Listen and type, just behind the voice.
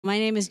My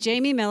name is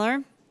Jamie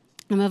Miller.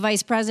 I'm a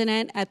vice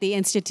president at the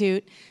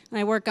Institute, and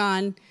I work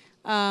on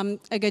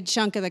a good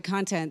chunk of the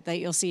content that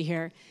you'll see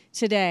here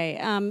today.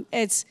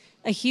 It's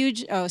a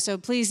huge, so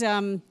please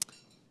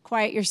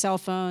quiet your cell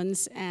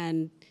phones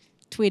and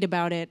tweet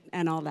about it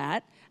and all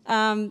that.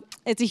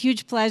 It's a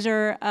huge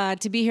pleasure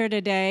to be here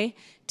today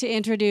to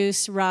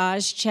introduce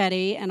Raj,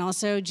 Chetty, and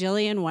also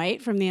Gillian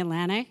White from The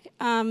Atlantic.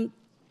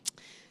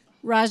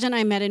 Raj and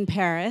I met in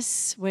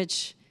Paris,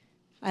 which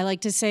I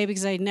like to say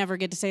because I never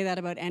get to say that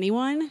about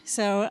anyone.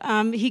 So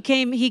he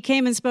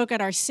came and spoke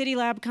at our City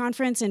Lab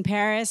conference in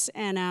Paris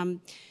and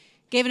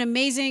gave an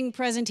amazing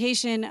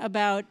presentation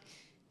about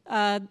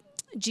the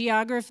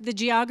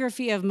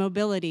geography of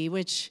mobility,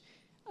 which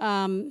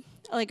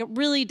like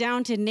really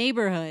down to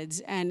neighborhoods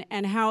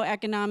and how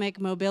economic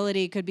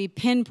mobility could be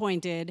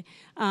pinpointed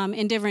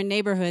in different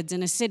neighborhoods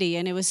in a city.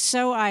 And it was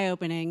so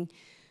eye-opening,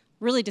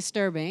 really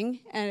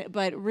disturbing,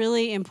 but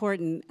really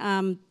important.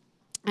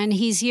 And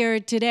he's here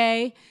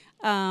today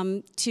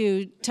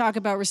to talk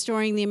about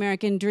restoring the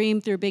American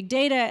dream through big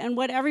data. And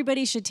what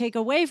everybody should take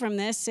away from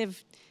this,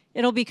 if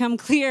it'll become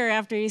clear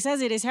after he says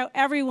it, is how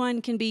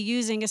everyone can be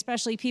using,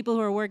 especially people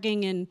who are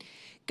working in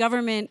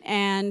government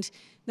and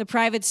the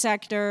private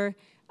sector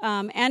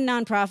and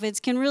nonprofits,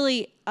 can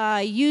really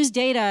use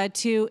data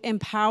to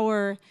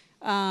empower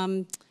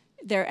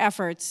their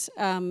efforts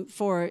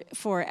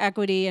for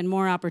equity and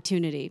more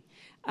opportunity.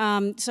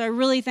 So I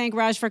really thank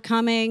Raj for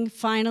coming,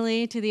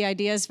 finally, to the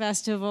Ideas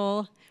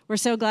Festival. We're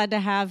so glad to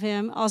have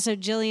him. Also,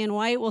 Gillian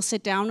White will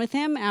sit down with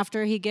him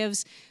after he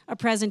gives a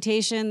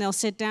presentation. They'll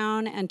sit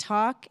down and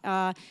talk,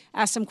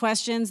 ask some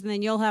questions, and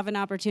then you'll have an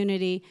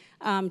opportunity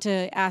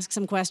to ask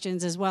some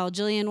questions as well.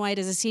 Gillian White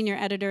is a senior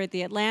editor at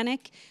The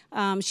Atlantic.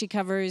 She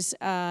covers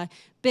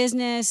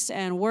business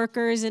and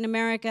workers in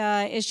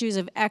America, issues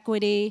of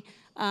equity,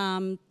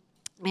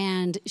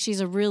 and she's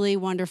a really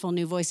wonderful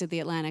new voice at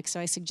The Atlantic, so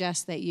I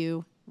suggest that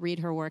you read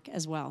her work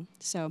as well.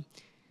 So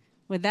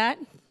with that,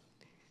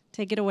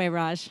 take it away,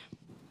 Raj.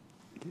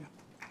 Thank you.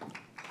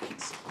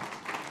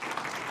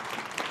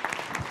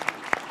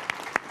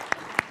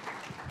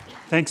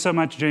 Thanks so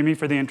much, Jamie,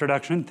 for the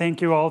introduction.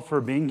 Thank you all for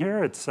being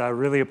here. It's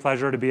really a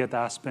pleasure to be at the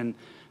Aspen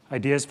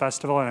Ideas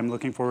Festival, and I'm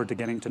looking forward to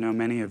getting to know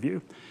many of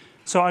you.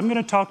 So I'm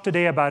going to talk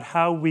today about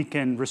how we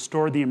can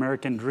restore the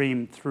American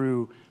dream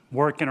through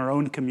work in our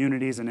own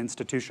communities and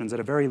institutions at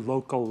a very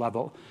local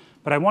level.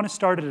 But I want to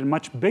start at a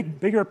much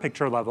bigger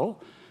picture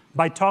level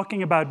by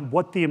talking about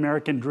what the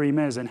American dream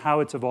is and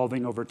how it's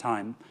evolving over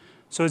time.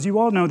 So as you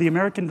all know, the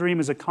American dream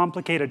is a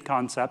complicated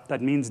concept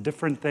that means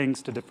different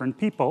things to different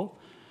people.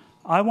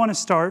 I want to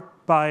start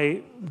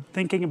by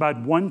thinking about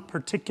one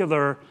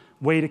particular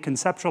way to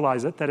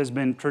conceptualize it that has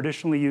been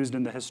traditionally used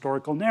in the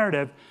historical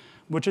narrative,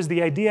 which is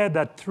the idea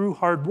that through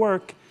hard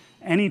work,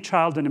 any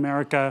child in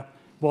America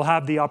will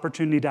have the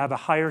opportunity to have a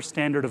higher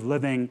standard of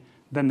living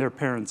than their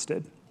parents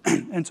did.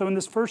 And so in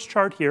this first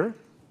chart here,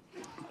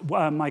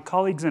 my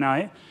colleagues and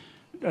I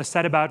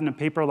set about in a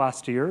paper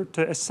last year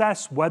to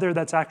assess whether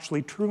that's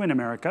actually true in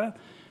America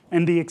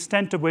and the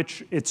extent to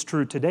which it's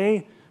true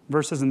today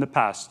versus in the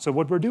past. So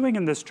what we're doing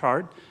in this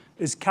chart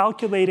is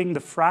calculating the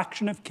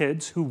fraction of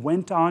kids who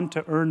went on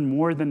to earn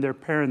more than their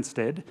parents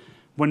did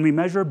when we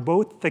measure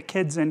both the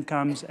kids'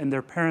 incomes and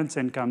their parents'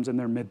 incomes in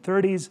their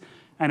mid-30s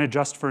and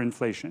adjust for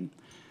inflation.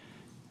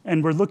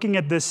 And we're looking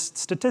at this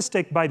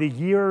statistic by the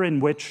year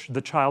in which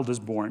the child is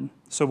born.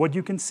 So what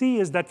you can see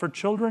is that for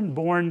children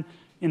born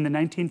in the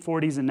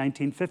 1940s and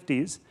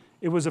 1950s,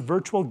 it was a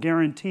virtual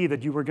guarantee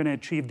that you were going to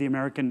achieve the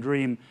American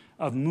dream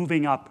of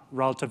moving up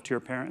relative to your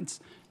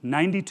parents.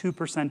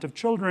 92% of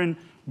children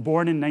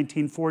born in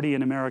 1940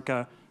 in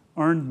America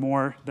earned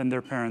more than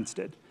their parents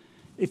did.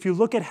 If you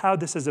look at how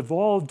this has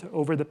evolved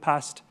over the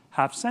past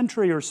half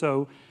century or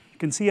so, you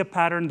can see a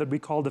pattern that we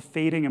call the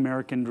fading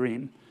American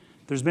dream.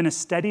 There's been a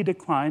steady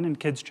decline in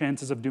kids'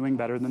 chances of doing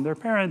better than their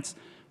parents,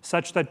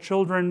 such that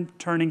children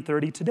turning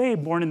 30 today,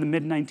 born in the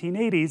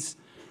mid-1980s,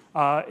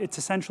 it's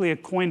essentially a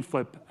coin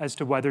flip as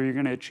to whether you're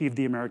going to achieve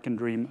the American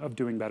dream of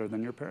doing better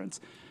than your parents.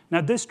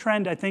 Now, this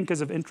trend, I think,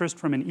 is of interest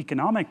from an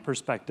economic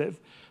perspective,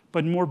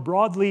 but more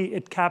broadly,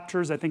 it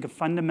captures, I think, a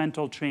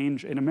fundamental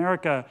change in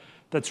America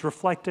that's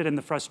reflected in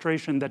the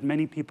frustration that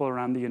many people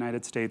around the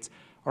United States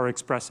are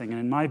expressing. And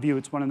in my view,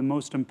 it's one of the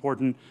most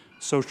important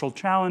social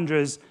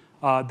challenges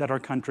that our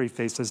country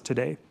faces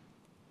today.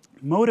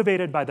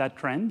 Motivated by that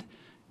trend,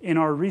 in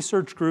our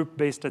research group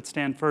based at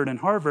Stanford and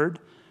Harvard,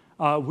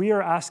 we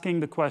are asking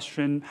the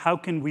question, how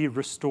can we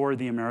restore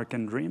the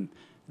American dream?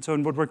 And so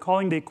in what we're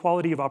calling the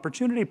Equality of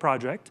Opportunity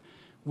Project,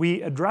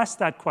 we address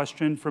that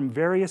question from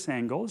various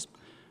angles.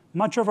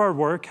 Much of our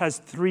work has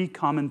three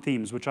common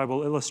themes, which I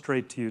will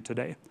illustrate to you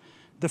today.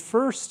 The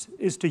first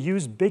is to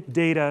use big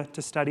data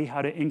to study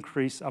how to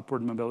increase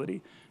upward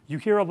mobility. You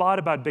hear a lot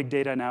about big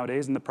data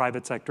nowadays in the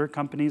private sector,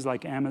 companies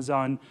like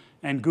Amazon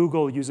and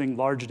Google using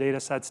large data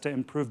sets to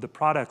improve the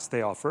products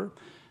they offer.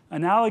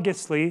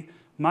 Analogously,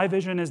 my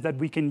vision is that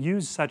we can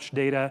use such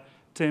data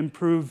to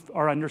improve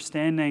our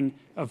understanding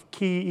of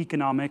key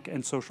economic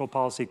and social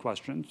policy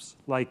questions,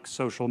 like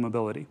social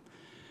mobility.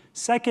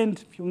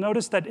 Second, you'll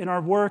notice that in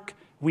our work,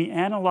 we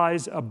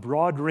analyze a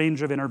broad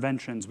range of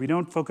interventions. We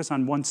don't focus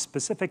on one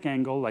specific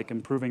angle, like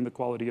improving the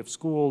quality of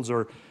schools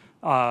or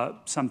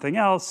something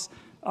else.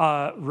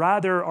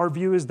 Rather, our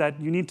view is that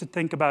you need to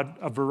think about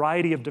a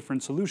variety of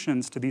different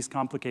solutions to these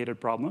complicated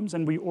problems.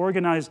 And we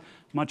organize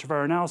much of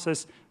our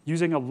analysis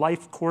using a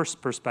life course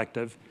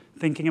perspective,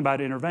 thinking about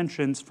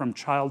interventions from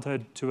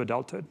childhood to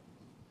adulthood.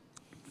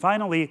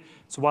 Finally,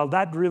 so while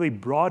that really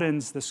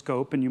broadens the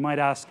scope, and you might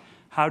ask,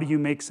 how do you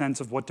make sense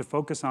of what to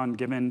focus on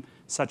given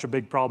such a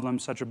big problem,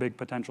 such a big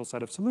potential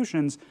set of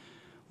solutions?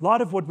 A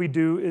lot of what we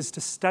do is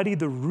to study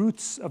the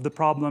roots of the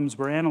problems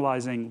we're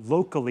analyzing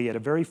locally at a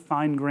very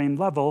fine-grained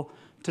level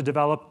to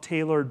develop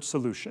tailored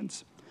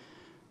solutions.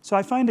 So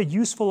I find a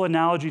useful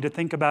analogy to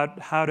think about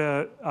how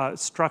to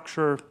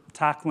structure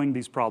tackling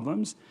these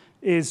problems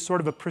is sort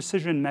of a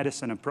precision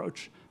medicine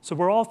approach. So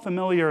we're all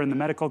familiar in the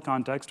medical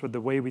context with the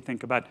way we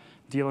think about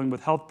dealing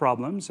with health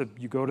problems. If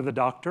you go to the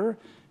doctor,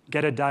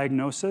 get a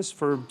diagnosis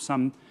for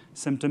some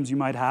symptoms you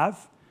might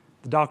have.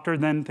 The doctor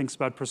then thinks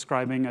about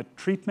prescribing a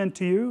treatment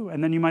to you,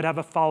 and then you might have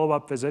a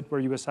follow-up visit where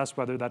you assess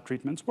whether that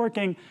treatment's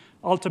working.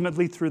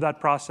 Ultimately, through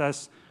that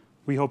process,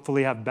 we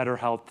hopefully have better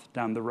health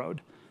down the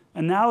road.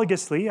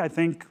 Analogously, I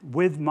think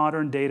with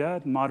modern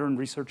data, modern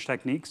research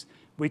techniques,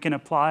 we can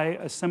apply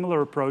a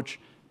similar approach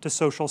to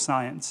social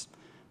science.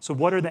 So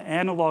what are the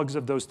analogs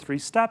of those three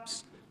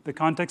steps? The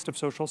context of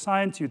social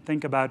science, you'd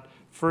think about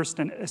first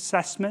an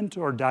assessment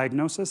or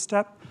diagnosis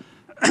step,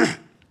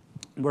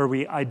 where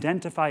we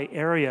identify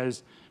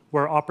areas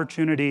where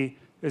opportunity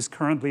is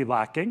currently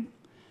lacking.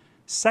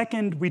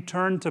 Second, we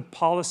turn to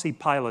policy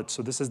pilots.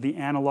 So this is the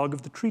analog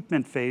of the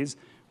treatment phase,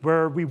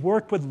 where we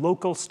work with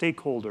local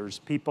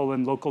stakeholders, people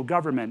in local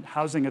government,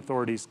 housing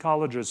authorities,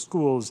 colleges,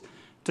 schools,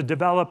 to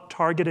develop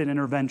targeted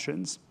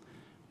interventions.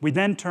 We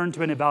then turn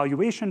to an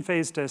evaluation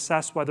phase to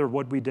assess whether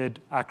what we did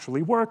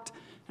actually worked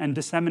and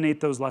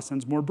disseminate those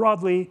lessons more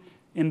broadly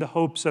in the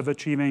hopes of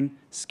achieving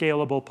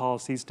scalable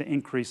policies to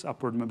increase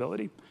upward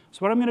mobility. So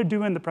what I'm going to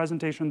do in the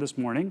presentation this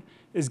morning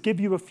is give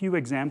you a few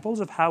examples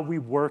of how we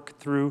work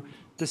through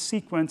the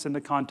sequence in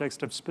the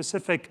context of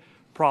specific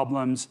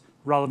problems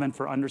relevant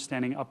for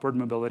understanding upward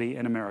mobility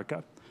in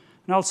America.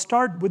 And I'll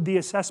start with the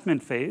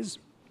assessment phase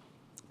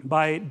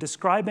by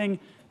describing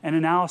an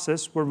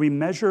analysis where we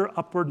measure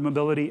upward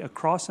mobility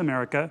across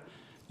America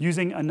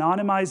using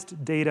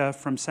anonymized data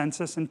from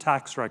census and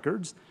tax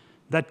records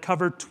that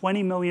cover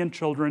 20 million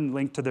children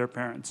linked to their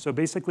parents. So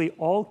basically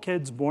all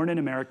kids born in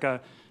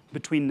America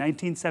between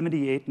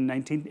 1978 and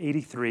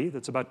 1983,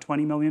 that's about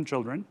 20 million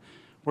children.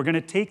 We're going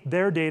to take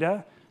their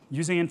data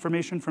using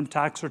information from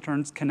tax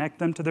returns, connect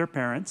them to their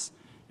parents,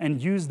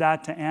 and use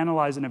that to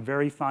analyze in a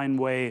very fine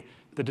way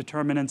the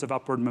determinants of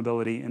upward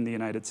mobility in the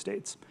United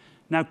States.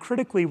 Now,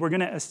 critically, we're going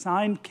to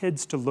assign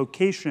kids to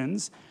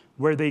locations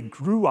where they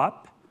grew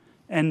up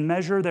and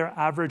measure their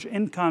average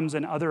incomes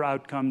and other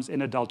outcomes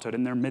in adulthood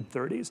in their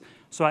mid-30s.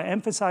 So I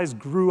emphasize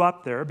grew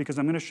up there because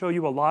I'm going to show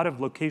you a lot of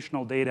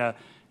locational data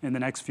in the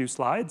next few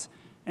slides.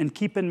 And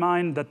keep in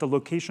mind that the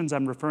locations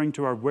I'm referring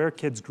to are where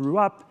kids grew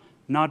up,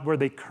 not where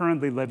they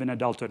currently live in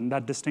adulthood. And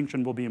that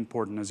distinction will be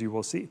important, as you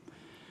will see.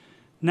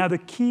 Now, the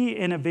key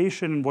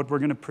innovation in what we're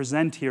going to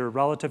present here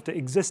relative to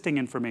existing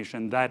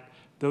information that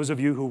those of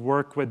you who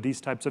work with these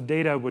types of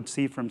data would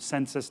see from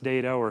census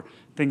data or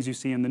things you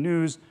see in the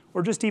news,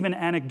 or just even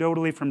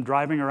anecdotally from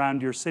driving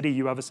around your city,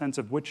 you have a sense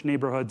of which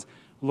neighborhoods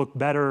look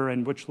better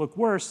and which look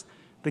worse.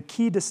 The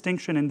key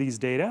distinction in these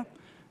data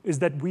is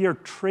that we are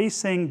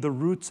tracing the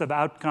roots of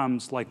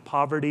outcomes like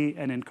poverty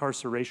and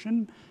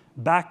incarceration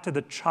back to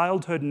the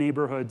childhood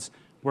neighborhoods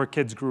where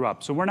kids grew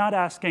up. So we're not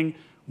asking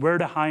where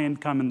do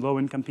high-income and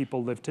low-income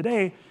people live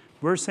today.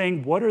 We're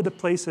saying what are the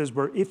places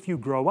where if you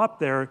grow up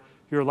there,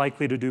 you're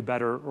likely to do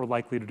better or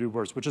likely to do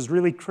worse, which is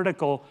really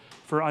critical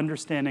for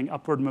understanding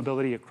upward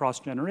mobility across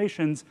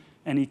generations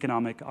and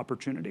economic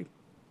opportunity.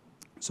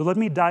 So let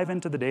me dive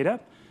into the data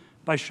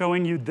by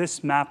showing you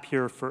this map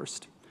here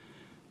first.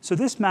 So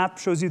this map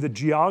shows you the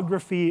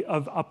geography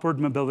of upward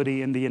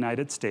mobility in the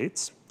United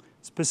States.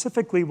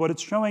 Specifically, what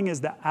it's showing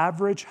is the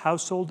average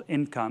household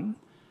income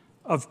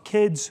of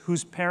kids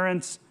whose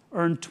parents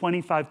earned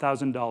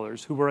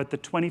 $25,000, who were at the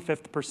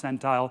 25th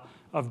percentile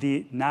of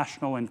the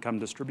national income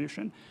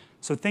distribution.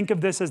 So think of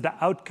this as the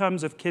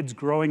outcomes of kids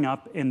growing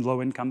up in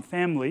low-income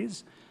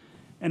families.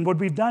 And what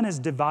we've done is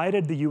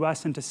divided the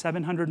US into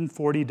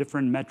 740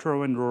 different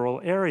metro and rural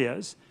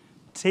areas,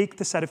 take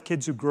the set of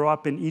kids who grow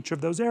up in each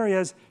of those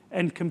areas,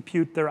 and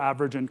compute their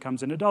average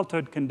incomes in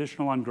adulthood,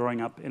 conditional on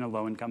growing up in a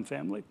low-income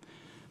family.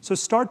 So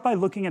start by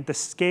looking at the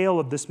scale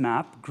of this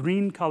map.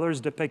 Green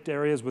colors depict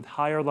areas with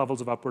higher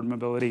levels of upward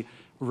mobility.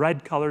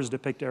 Red colors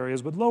depict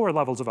areas with lower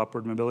levels of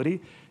upward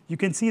mobility. You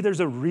can see there's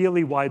a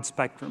really wide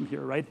spectrum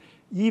here, right?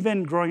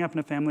 Even growing up in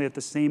a family at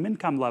the same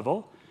income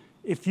level,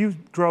 if you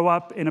grow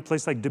up in a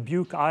place like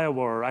Dubuque, Iowa,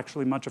 or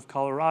actually much of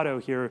Colorado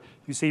here,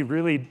 you see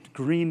really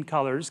green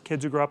colors.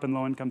 Kids who grow up in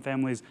low-income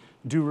families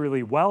do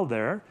really well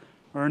there,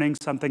 earning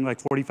something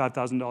like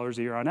 $45,000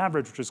 a year on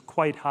average, which is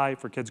quite high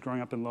for kids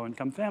growing up in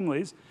low-income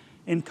families.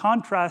 In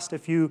contrast,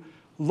 if you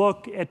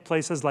look at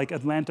places like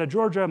Atlanta,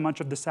 Georgia,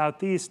 much of the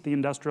Southeast, the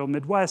industrial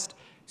Midwest,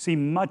 see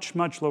much,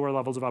 much lower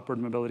levels of upward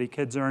mobility,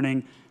 kids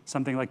earning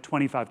something like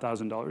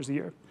 $25,000 a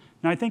year.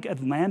 Now, I think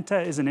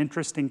Atlanta is an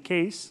interesting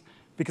case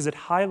because it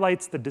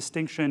highlights the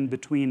distinction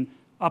between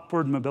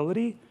upward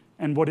mobility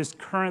and what is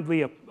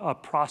currently a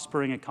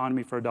prospering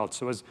economy for adults.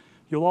 So as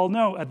you'll all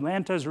know,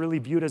 Atlanta is really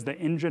viewed as the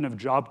engine of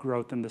job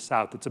growth in the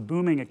South. It's a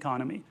booming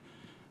economy.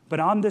 But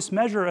on this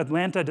measure,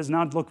 Atlanta does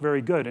not look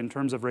very good in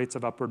terms of rates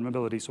of upward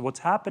mobility. So what's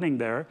happening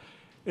there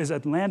is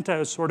Atlanta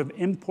is sort of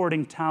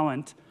importing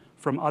talent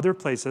from other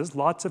places.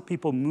 Lots of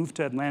people move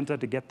to Atlanta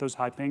to get those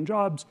high-paying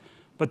jobs,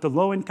 but the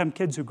low-income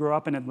kids who grow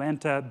up in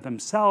Atlanta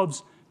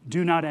themselves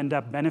do not end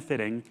up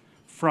benefiting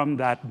from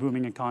that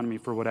booming economy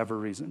for whatever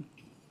reason.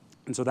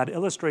 And so that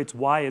illustrates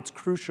why it's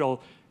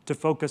crucial to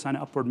focus on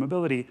upward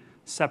mobility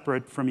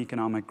separate from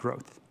economic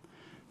growth.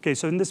 Okay,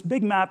 so in this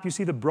big map, you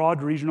see the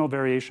broad regional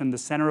variation. The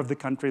center of the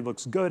country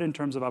looks good in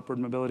terms of upward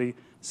mobility,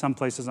 some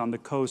places on the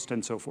coast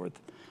and so forth.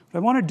 What I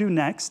want to do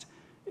next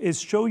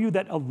is show you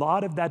that a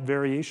lot of that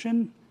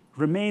variation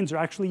remains, or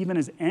actually even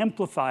is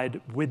amplified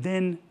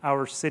within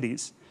our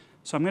cities.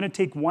 So I'm going to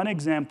take one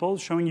example,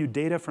 showing you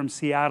data from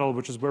Seattle,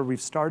 which is where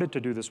we've started to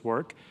do this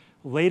work.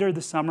 Later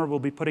this summer, we'll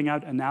be putting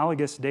out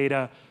analogous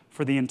data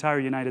for the entire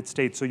United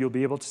States, so you'll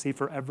be able to see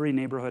for every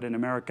neighborhood in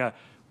America,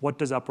 what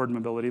does upward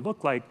mobility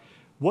look like?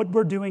 What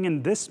we're doing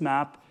in this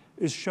map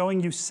is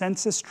showing you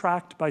census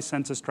tract by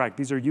census tract.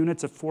 These are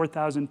units of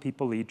 4,000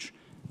 people each,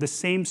 the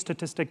same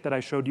statistic that I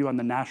showed you on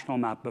the national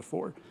map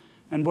before.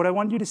 And what I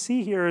want you to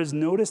see here is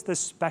notice the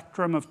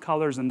spectrum of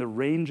colors and the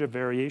range of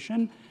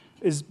variation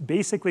is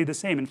basically the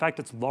same. In fact,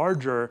 it's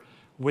larger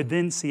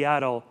within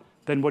Seattle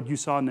than what you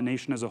saw in the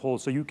nation as a whole.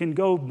 So you can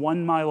go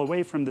 1 mile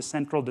away from the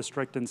central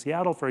district in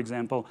Seattle, for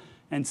example,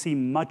 and see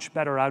much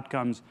better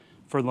outcomes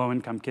for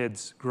low-income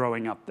kids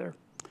growing up there.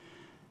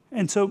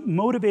 And so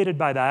motivated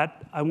by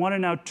that, I want to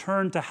now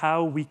turn to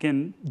how we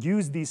can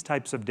use these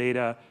types of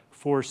data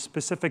for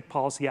specific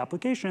policy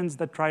applications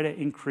that try to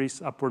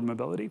increase upward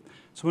mobility.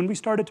 So when we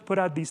started to put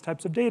out these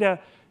types of data,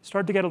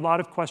 started to get a lot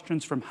of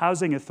questions from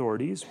housing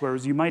authorities,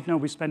 whereas you might know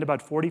we spend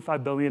about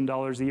 $45 billion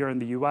a year in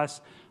the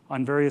US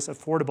on various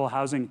affordable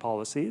housing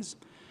policies.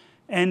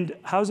 And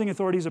housing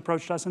authorities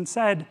approached us and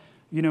said,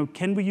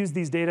 can we use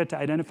these data to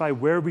identify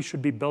where we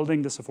should be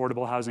building this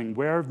affordable housing,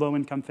 where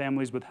low-income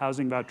families with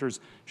housing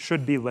vouchers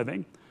should be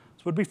living?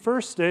 So what we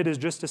first did is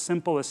just a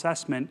simple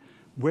assessment.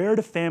 Where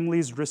do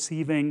families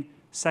receiving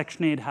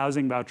Section 8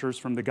 housing vouchers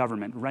from the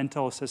government,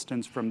 rental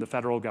assistance from the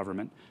federal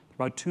government,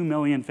 about 2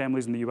 million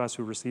families in the US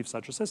who receive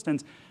such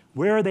assistance,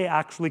 where are they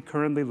actually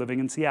currently living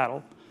in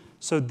Seattle?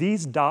 So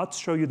these dots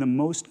show you the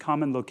most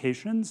common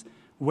locations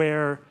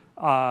where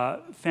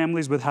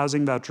families with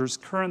housing vouchers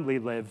currently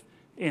live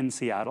in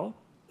Seattle.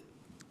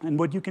 And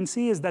what you can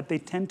see is that they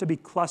tend to be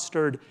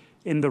clustered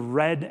in the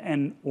red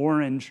and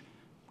orange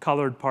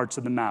colored parts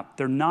of the map.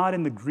 They're not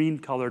in the green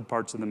colored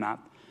parts of the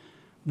map,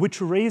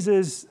 which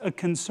raises a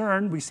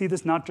concern. We see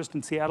this not just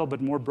in Seattle, but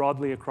more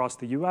broadly across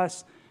the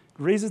US.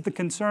 It raises the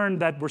concern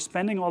that we're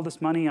spending all this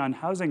money on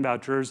housing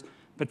vouchers,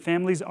 but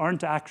families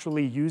aren't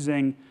actually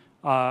using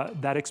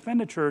that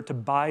expenditure to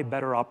buy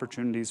better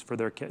opportunities for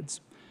their kids.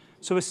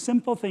 So a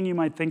simple thing you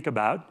might think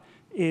about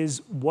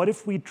is, what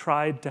if we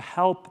tried to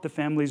help the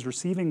families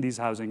receiving these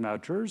housing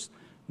vouchers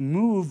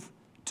move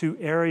to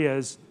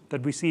areas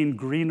that we see in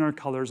greener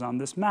colors on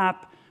this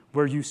map,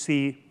 where you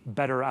see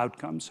better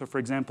outcomes? So for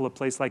example, a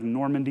place like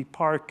Normandy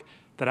Park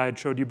that I had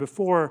showed you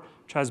before,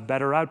 which has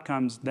better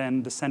outcomes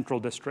than the Central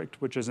District,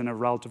 which is in a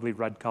relatively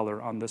red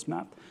color on this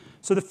map.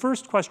 So the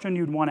first question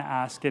you'd want to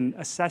ask in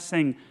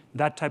assessing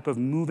that type of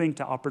moving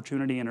to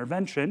opportunity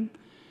intervention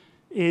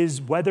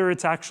is whether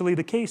it's actually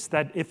the case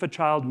that if a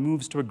child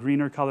moves to a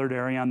greener colored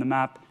area on the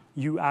map,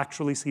 you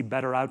actually see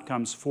better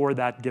outcomes for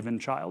that given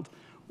child.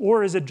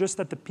 Or is it just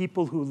that the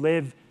people who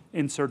live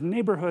in certain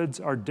neighborhoods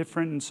are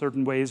different in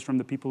certain ways from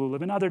the people who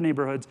live in other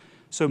neighborhoods?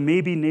 So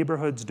maybe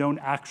neighborhoods don't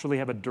actually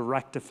have a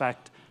direct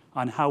effect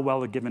on how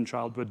well a given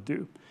child would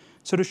do.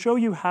 So to show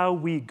you how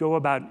we go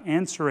about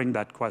answering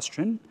that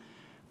question,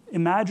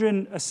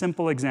 imagine a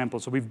simple example.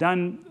 So we've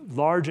done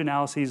large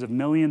analyses of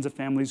millions of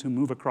families who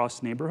move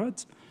across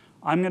neighborhoods.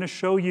 I'm going to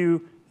show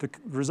you the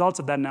results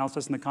of that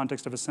analysis in the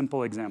context of a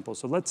simple example.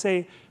 So let's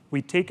say we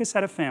take a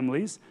set of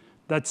families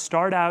that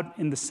start out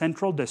in the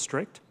Central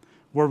District,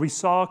 where we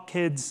saw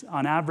kids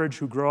on average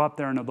who grow up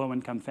there in a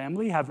low-income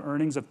family have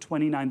earnings of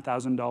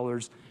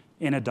 $29,000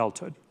 in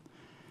adulthood.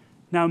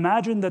 Now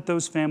imagine that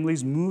those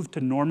families moved to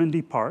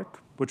Normandy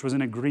Park, which was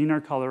in a greener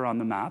color on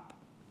the map,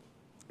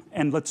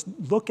 and let's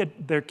look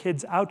at their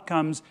kids'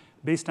 outcomes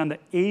based on the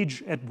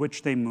age at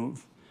which they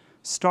move,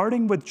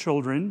 starting with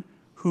children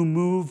who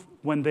move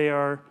when they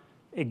are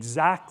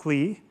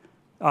exactly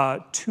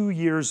 2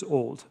 years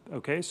old.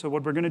 Okay, so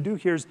what we're going to do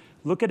here is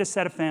look at a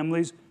set of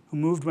families who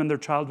moved when their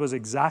child was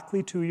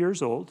exactly 2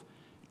 years old,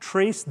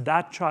 trace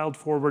that child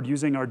forward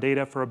using our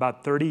data for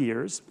about 30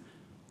 years,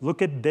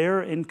 look at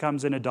their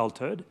incomes in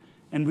adulthood,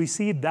 And we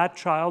see that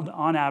child,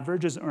 on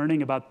average, is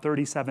earning about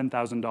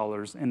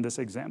 $37,000 in this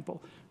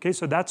example. Okay,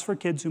 so that's for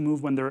kids who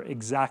move when they're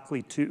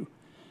exactly 2.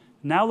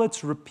 Now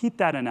let's repeat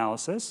that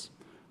analysis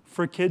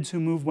for kids who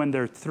move when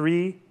they're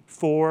 3,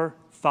 4,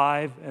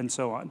 5, and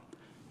so on.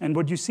 And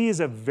what you see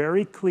is a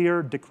very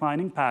clear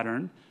declining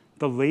pattern.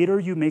 The later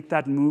you make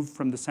that move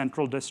from the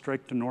Central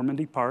District to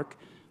Normandy Park,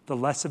 the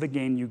less of a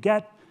gain you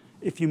get.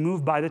 If you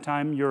move by the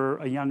time you're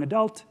a young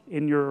adult,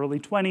 in your early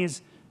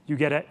 20s, you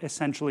get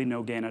essentially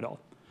no gain at all.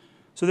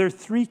 So there are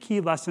 3 key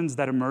lessons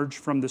that emerge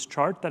from this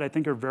chart that I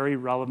think are very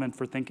relevant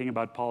for thinking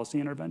about policy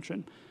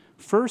intervention.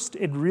 First,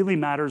 it really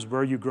matters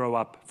where you grow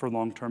up for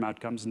long-term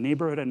outcomes.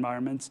 Neighborhood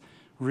environments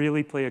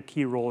really play a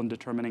key role in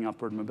determining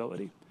upward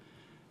mobility.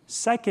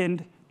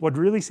 Second, what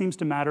really seems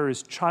to matter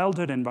is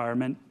childhood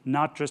environment,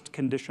 not just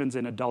conditions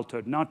in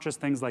adulthood, not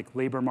just things like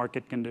labor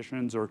market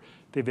conditions or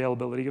the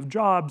availability of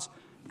jobs,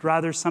 but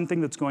rather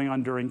something that's going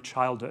on during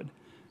childhood.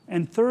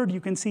 And third, you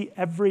can see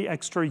every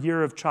extra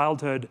year of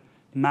childhood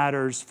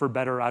matters for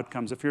better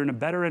outcomes. If you're in a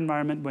better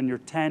environment when you're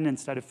 10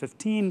 instead of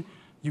 15,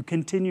 you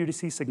continue to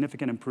see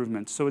significant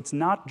improvements. So it's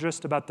not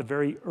just about the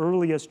very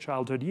earliest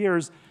childhood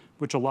years,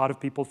 which a lot of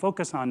people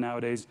focus on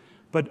nowadays,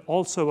 but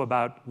also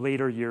about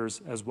later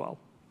years as well.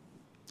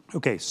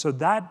 Okay, so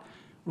that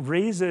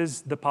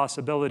raises the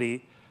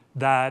possibility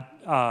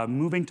that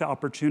moving to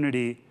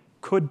opportunity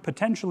could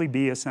potentially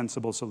be a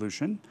sensible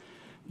solution.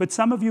 But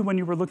some of you, when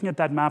you were looking at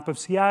that map of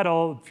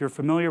Seattle, if you're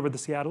familiar with the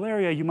Seattle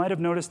area, you might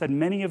have noticed that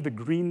many of the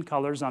green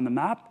colors on the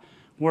map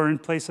were in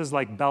places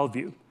like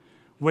Bellevue,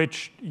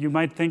 which you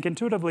might think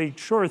intuitively,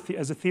 sure,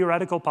 as a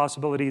theoretical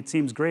possibility, it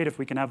seems great if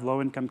we can have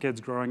low-income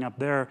kids growing up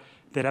there,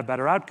 they'd have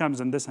better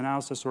outcomes, and this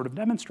analysis sort of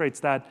demonstrates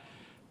that.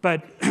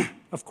 But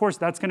of course,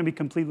 that's going to be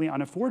completely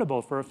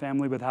unaffordable for a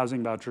family with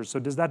housing vouchers. So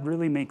does that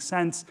really make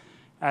sense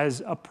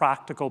as a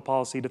practical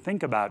policy to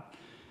think about?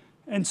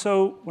 And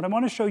so what I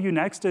want to show you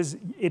next is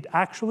it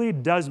actually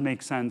does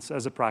make sense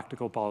as a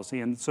practical policy.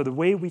 And so the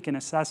way we can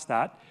assess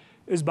that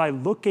is by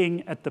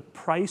looking at the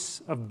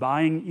price of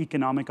buying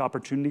economic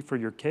opportunity for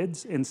your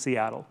kids in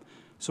Seattle.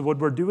 So what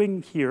we're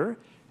doing here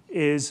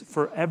is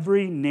for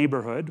every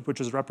neighborhood,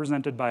 which is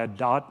represented by a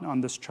dot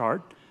on this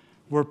chart,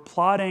 we're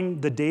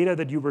plotting the data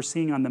that you were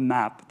seeing on the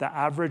map, the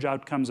average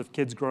outcomes of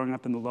kids growing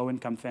up in the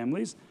low-income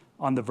families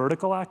on the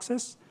vertical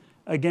axis,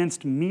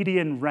 against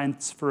median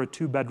rents for a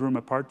 2-bedroom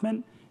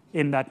apartment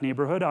in that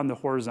neighborhood on the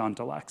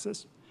horizontal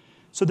axis.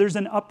 So there's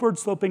an upward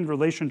sloping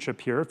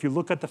relationship here. If you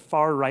look at the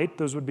far right,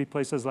 those would be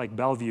places like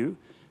Bellevue.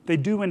 They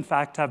do, in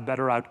fact, have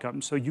better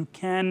outcomes. So you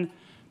can,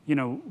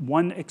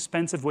 one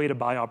expensive way to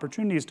buy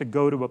opportunity is to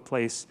go to a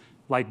place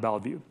like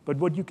Bellevue. But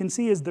what you can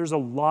see is there's a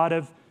lot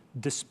of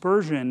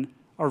dispersion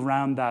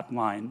around that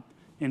line.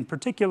 In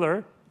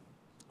particular,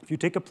 if you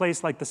take a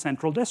place like the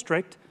Central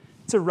District,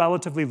 it's a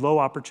relatively low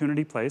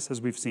opportunity place, as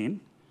we've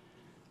seen.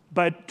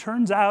 But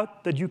turns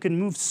out that you can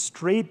move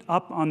straight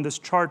up on this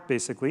chart,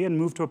 basically, and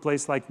move to a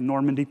place like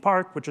Normandy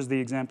Park, which is the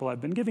example I've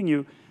been giving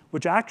you,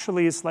 which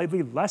actually is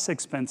slightly less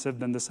expensive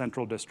than the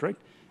Central District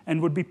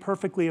and would be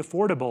perfectly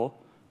affordable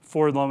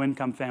for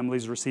low-income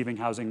families receiving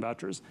housing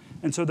vouchers.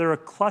 And so there are a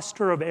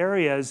cluster of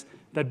areas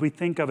that we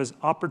think of as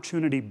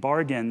opportunity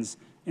bargains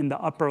in the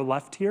upper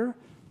left here,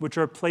 which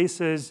are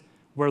places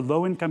where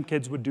low-income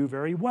kids would do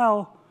very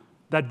well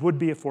that would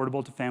be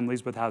affordable to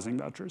families with housing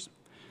vouchers.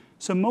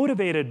 So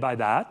motivated by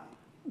that,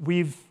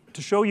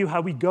 to show you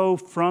how we go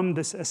from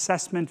this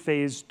assessment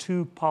phase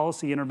to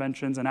policy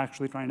interventions and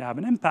actually trying to have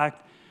an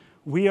impact,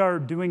 we are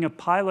doing a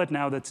pilot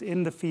now that's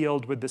in the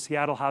field with the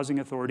Seattle Housing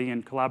Authority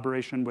in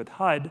collaboration with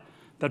HUD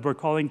that we're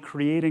calling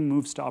Creating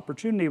Moves to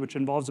Opportunity, which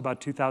involves about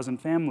 2,000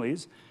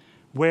 families,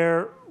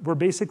 where we're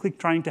basically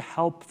trying to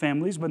help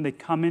families when they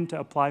come in to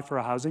apply for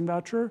a housing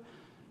voucher,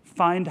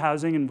 find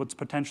housing in what's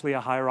potentially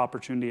a higher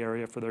opportunity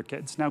area for their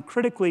kids. Now,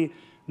 critically,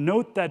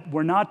 note that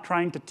we're not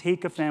trying to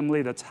take a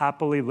family that's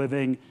happily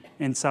living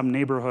in some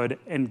neighborhood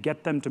and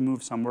get them to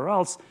move somewhere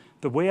else.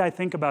 The way I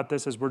think about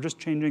this is we're just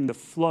changing the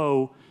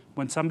flow.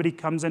 When somebody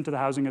comes into the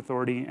housing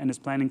authority and is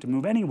planning to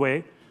move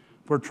anyway,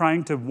 we're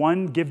trying to,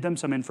 one, give them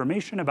some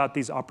information about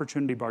these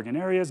opportunity bargain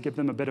areas, give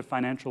them a bit of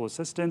financial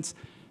assistance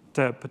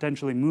to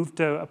potentially move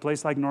to a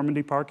place like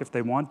Normandy Park if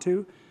they want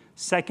to.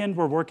 Second,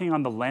 we're working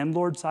on the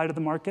landlord side of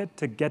the market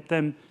to get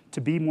them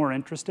to be more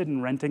interested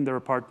in renting their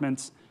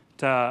apartments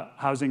to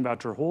housing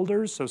voucher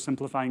holders, so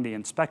simplifying the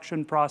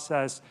inspection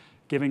process,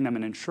 giving them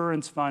an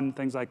insurance fund,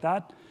 things like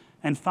that.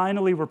 And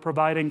finally, we're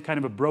providing kind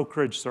of a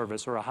brokerage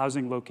service or a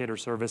housing locator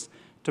service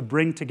to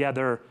bring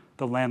together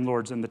the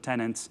landlords and the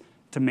tenants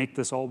to make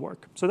this all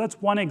work. So that's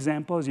one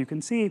example, as you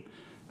can see,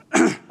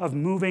 of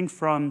moving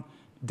from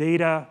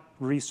data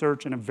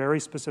research in a very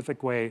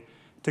specific way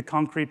to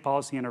concrete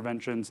policy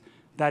interventions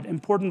that,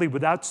 importantly,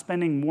 without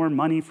spending more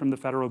money from the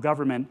federal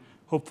government,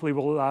 hopefully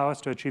will allow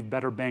us to achieve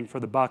better bang for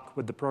the buck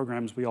with the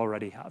programs we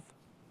already have.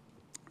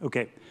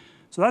 Okay,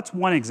 so that's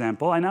one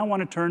example. I now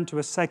want to turn to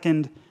a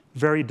second,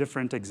 very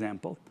different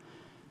example.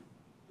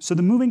 So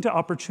the moving to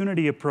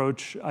opportunity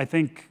approach, I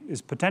think,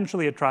 is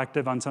potentially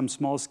attractive on some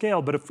small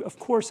scale, but of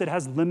course it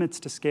has limits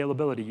to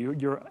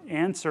scalability. Your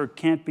answer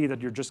can't be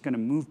that you're just going to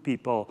move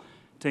people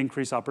to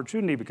increase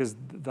opportunity, because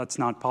that's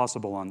not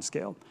possible on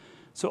scale.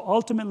 So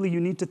ultimately,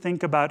 you need to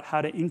think about how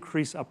to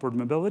increase upward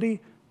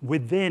mobility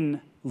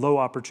within low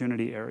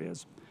opportunity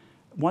areas.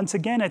 Once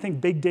again, I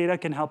think big data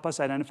can help us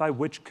identify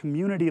which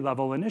community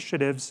level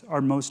initiatives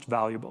are most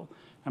valuable.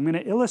 I'm going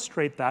to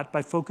illustrate that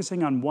by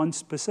focusing on one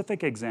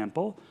specific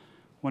example,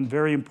 one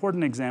very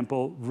important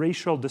example: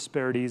 racial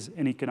disparities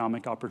in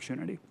economic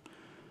opportunity.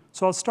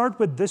 So I'll start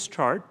with this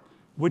chart,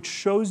 which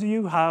shows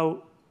you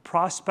how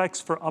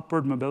prospects for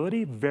upward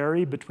mobility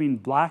vary between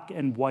black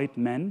and white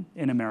men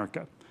in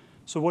America.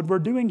 So what we're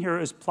doing here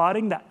is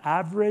plotting the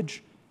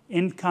average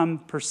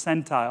income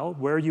percentile,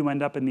 where you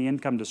end up in the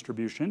income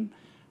distribution,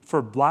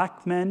 for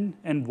black men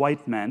and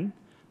white men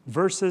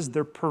versus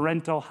their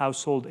parental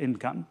household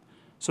income.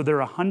 So there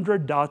are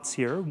 100 dots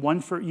here, one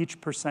for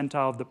each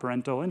percentile of the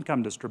parental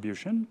income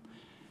distribution.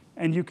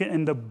 And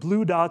the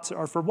blue dots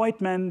are for white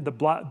men,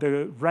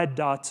 the red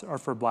dots are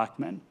for black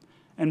men.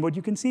 And what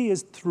you can see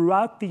is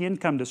throughout the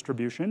income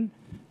distribution,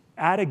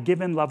 at a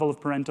given level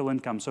of parental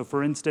income. So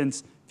for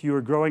instance, if you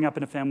were growing up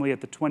in a family at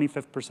the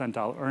 25th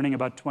percentile, earning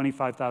about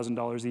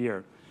 $25,000 a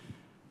year,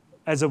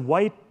 as a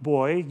white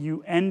boy,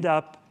 you end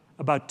up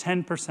about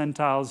 10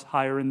 percentiles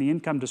higher in the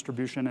income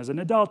distribution as an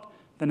adult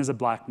than as a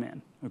black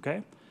man,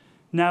 okay?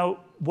 Now,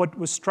 what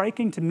was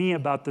striking to me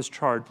about this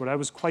chart, what I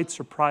was quite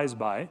surprised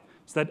by,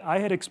 is that I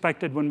had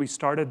expected when we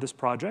started this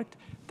project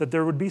that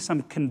there would be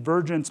some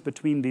convergence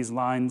between these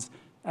lines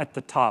at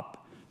the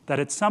top, that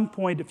at some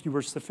point, if you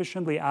were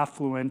sufficiently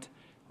affluent,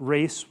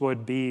 race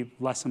would be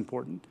less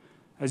important.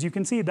 As you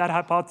can see, that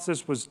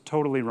hypothesis was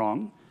totally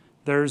wrong.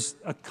 There's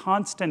a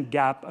constant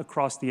gap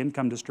across the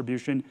income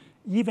distribution.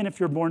 Even if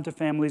you're born to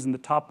families in the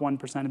top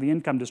 1% of the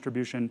income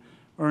distribution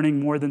earning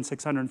more than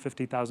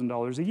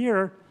 $650,000 a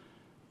year,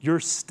 you're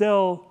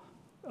still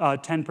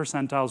 10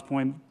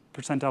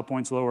 percentile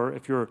points lower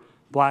if you're a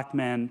black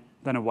man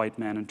than a white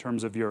man in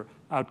terms of your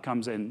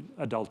outcomes in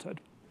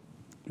adulthood.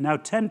 Now,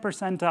 10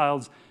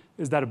 percentiles,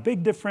 is that a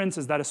big difference?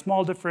 Is that a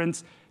small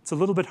difference? It's a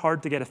little bit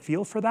hard to get a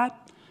feel for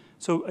that.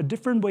 So a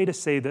different way to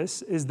say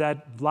this is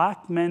that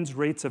black men's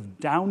rates of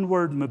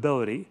downward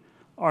mobility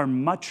are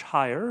much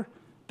higher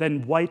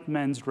than white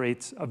men's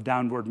rates of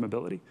downward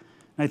mobility.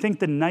 And I think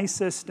the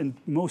nicest and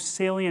most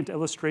salient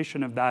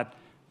illustration of that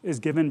is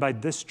given by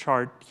this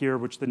chart here,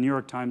 which the New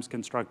York Times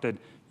constructed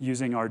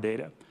using our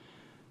data.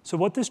 So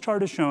what this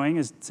chart is showing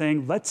is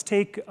saying, let's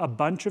take a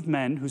bunch of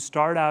men who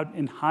start out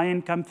in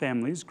high-income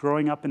families,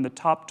 growing up in the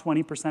top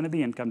 20% of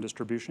the income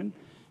distribution,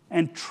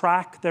 and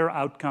track their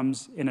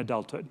outcomes in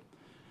adulthood.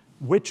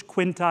 Which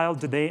quintile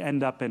do they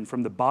end up in,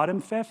 from the bottom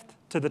fifth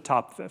to the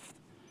top fifth?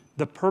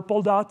 The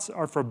purple dots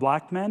are for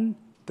black men.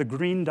 The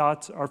green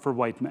dots are for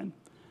white men.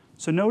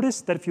 So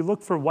notice that if you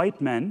look for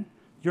white men,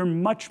 you're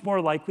much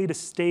more likely to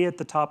stay at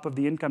the top of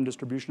the income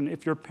distribution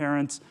if your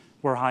parents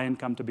were high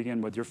income to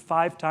begin with. You're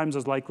 5 times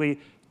as likely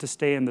to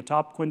stay in the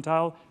top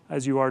quintile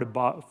as you are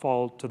to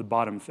fall to the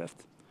bottom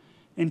fifth.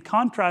 In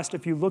contrast,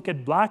 if you look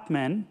at black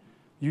men,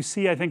 you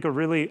see, I think, a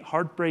really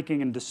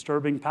heartbreaking and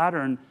disturbing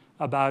pattern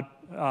about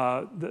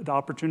the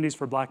opportunities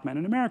for black men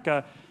in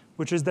America,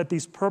 which is that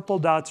these purple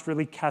dots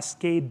really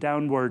cascade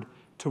downward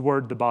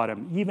toward the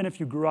bottom. Even if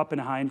you grew up in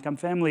a high-income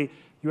family,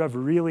 you have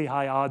really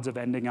high odds of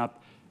ending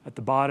up at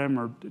the bottom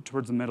or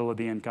towards the middle of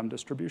the income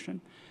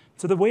distribution.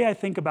 So the way I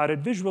think about it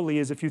visually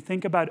is if you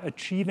think about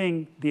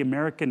achieving the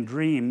American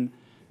dream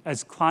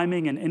as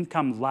climbing an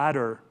income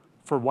ladder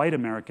for white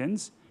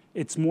Americans,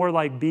 it's more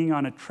like being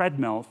on a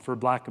treadmill for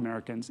black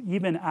Americans.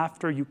 Even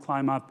after you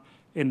climb up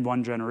in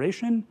one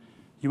generation,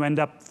 you end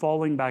up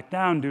falling back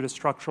down due to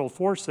structural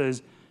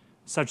forces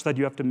such that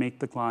you have to make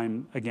the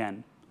climb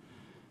again.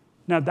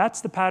 Now,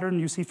 that's the pattern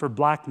you see for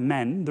black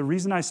men. The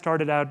reason I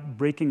started out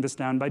breaking this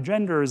down by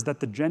gender is that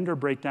the gender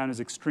breakdown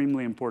is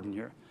extremely important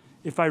here.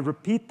 If I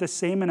repeat the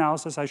same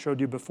analysis I showed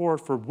you before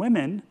for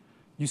women,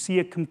 you see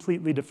a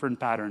completely different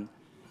pattern.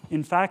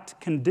 In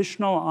fact,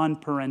 conditional on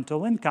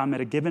parental income,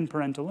 at a given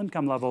parental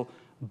income level,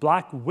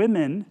 black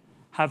women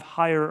have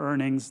higher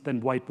earnings than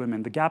white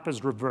women. The gap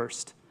is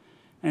reversed.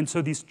 And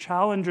so these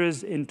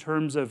challenges in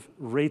terms of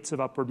rates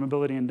of upward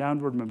mobility and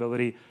downward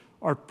mobility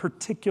are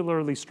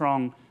particularly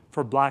strong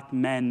for black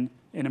men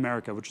in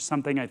America, which is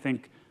something I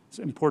think is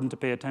important to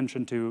pay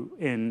attention to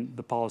in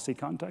the policy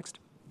context.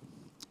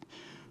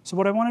 So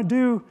what I want to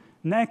do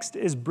next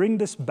is bring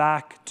this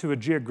back to a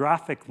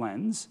geographic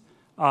lens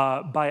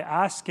by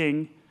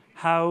asking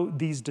how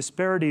these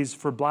disparities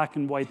for black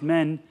and white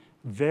men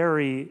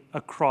vary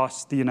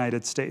across the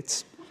United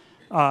States.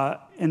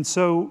 And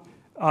so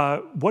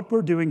what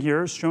we're doing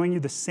here is showing you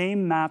the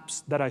same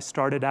maps that I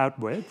started out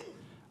with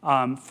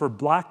for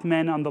black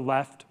men on the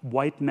left,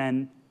 white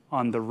men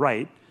on the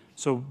right.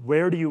 So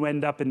where do you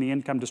end up in the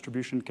income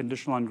distribution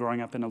conditional on growing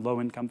up in a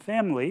low-income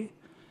family?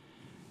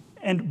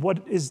 And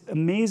what is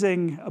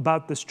amazing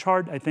about this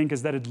chart, I think,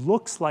 is that it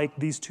looks like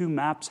these two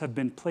maps have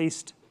been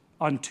placed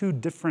on two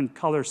different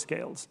color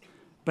scales.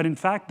 But in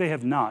fact, they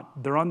have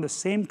not. They're on the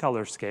same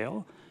color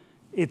scale.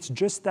 It's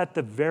just that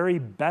the very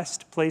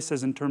best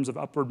places in terms of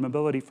upward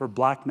mobility for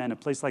black men, a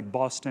place like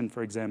Boston,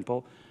 for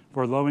example,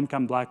 where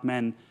low-income black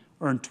men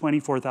earn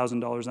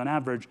 $24,000 on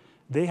average,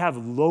 they have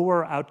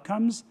lower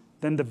outcomes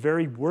than the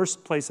very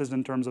worst places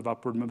in terms of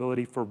upward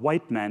mobility for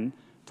white men,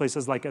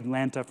 places like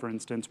Atlanta, for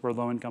instance, where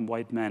low-income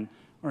white men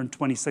earn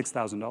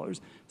 $26,000.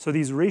 So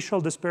these racial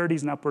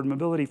disparities in upward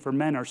mobility for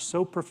men are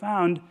so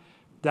profound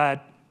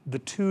that the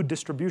two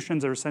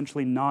distributions are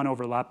essentially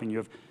non-overlapping.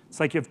 It's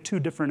like you have two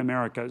different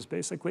Americas,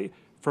 basically,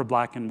 for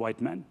black and white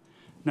men.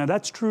 Now,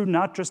 that's true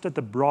not just at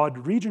the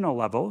broad regional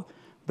level,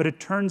 but it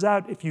turns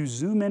out if you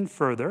zoom in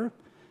further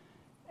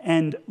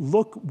and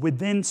look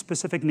within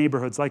specific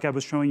neighborhoods, like I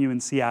was showing you in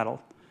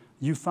Seattle,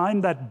 you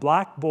find that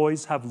black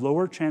boys have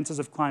lower chances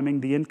of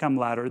climbing the income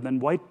ladder than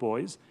white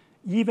boys,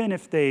 even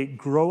if they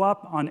grow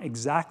up on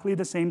exactly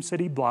the same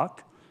city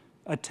block,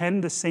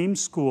 attend the same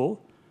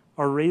school,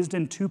 are raised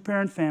in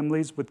two-parent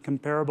families with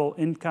comparable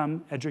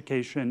income,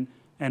 education,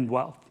 and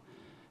wealth.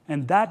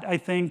 And that, I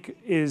think,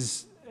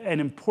 is an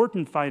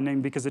important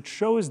finding because it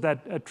shows that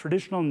a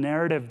traditional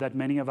narrative that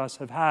many of us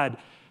have had,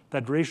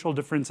 that racial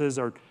differences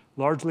are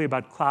largely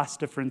about class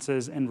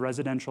differences and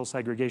residential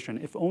segregation.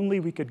 If only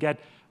we could get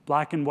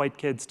black and white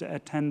kids to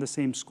attend the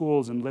same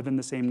schools and live in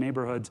the same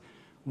neighborhoods,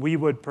 we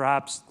would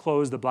perhaps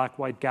close the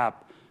black-white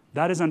gap.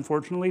 That is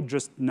unfortunately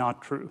just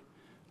not true.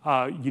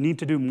 You need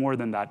to do more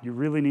than that. You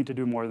really need to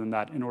do more than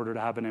that in order to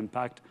have an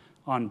impact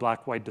on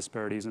black-white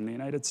disparities in the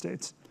United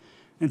States.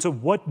 And so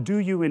what do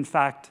you, in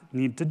fact,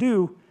 need to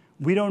do?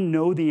 We don't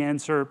know the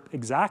answer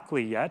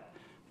exactly yet,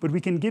 but we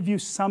can give you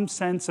some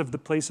sense of the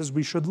places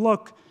we should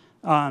look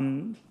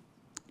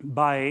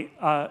by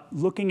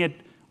looking at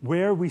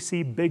where we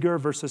see bigger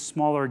versus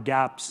smaller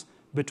gaps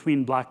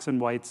between blacks and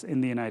whites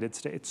in the United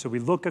States. So we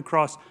look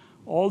across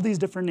all these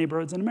different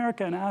neighborhoods in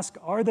America and ask,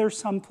 are there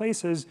some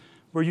places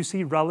where you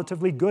see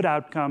relatively good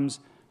outcomes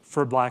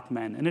for black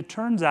men? And it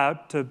turns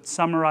out, to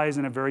summarize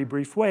in a very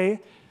brief way,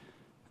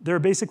 there are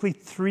basically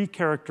three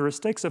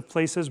characteristics of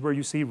places where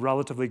you see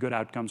relatively good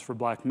outcomes for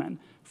black men.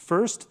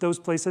 First, those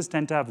places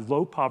tend to have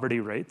low poverty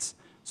rates.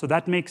 So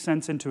that makes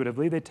sense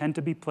intuitively. They tend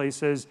to be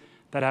places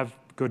that have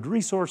good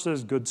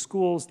resources, good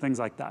schools, things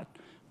like that.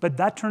 But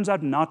that turns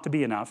out not to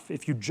be enough.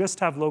 If you just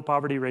have low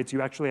poverty rates,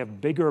 you actually have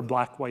bigger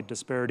black-white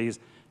disparities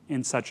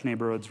in such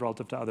neighborhoods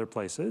relative to other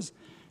places.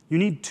 You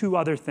need two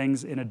other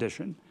things in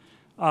addition.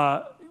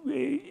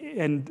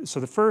 And so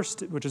the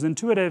first, which is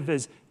intuitive,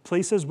 is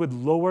places with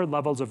lower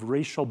levels of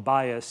racial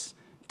bias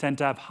tend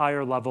to have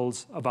higher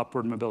levels of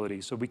upward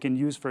mobility. So we can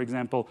use, for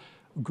example,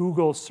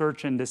 Google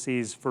search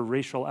indices for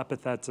racial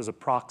epithets as a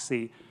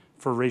proxy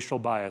for racial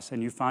bias.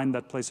 And you find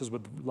that places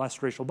with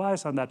less racial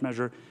bias on that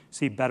measure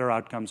see better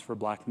outcomes for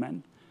black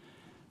men.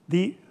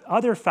 The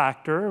other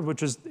factor,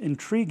 which is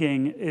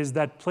intriguing, is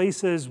that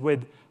places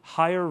with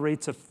higher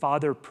rates of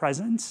father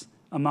presence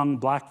among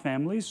black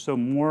families, so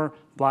more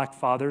black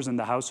fathers in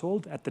the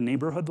household at the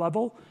neighborhood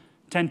level,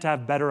 tend to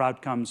have better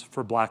outcomes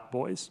for black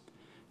boys.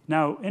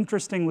 Now,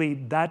 interestingly,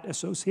 that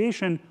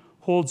association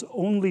holds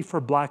only for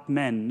black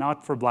men,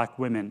 not for black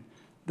women.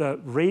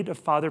 The rate of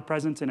father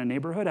presence in a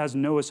neighborhood has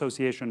no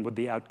association with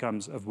the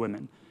outcomes of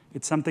women.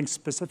 It's something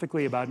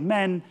specifically about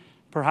men,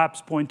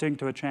 perhaps pointing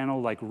to a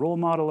channel like role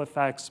model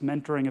effects,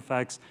 mentoring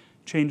effects,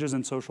 changes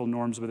in social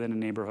norms within a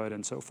neighborhood,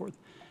 and so forth.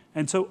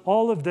 And so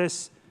all of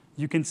this,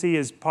 you can see,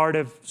 is part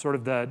of sort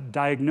of the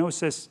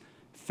diagnosis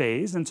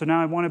phase. And so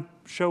now I want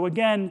to show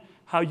again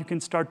how you can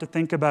start to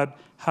think about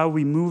how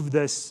we move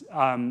this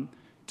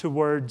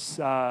towards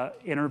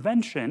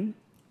intervention.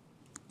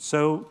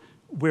 So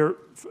we're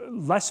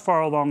less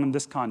far along in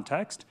this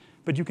context,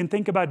 but you can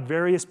think about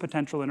various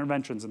potential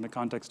interventions in the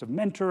context of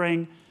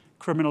mentoring,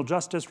 criminal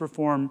justice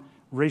reform,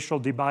 racial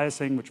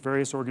debiasing, which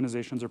various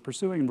organizations are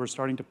pursuing. And we're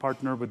starting to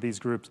partner with these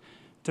groups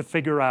to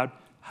figure out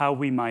how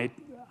we might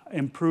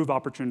improve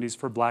opportunities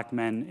for black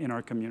men in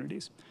our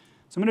communities.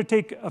 So I'm going to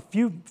take a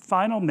few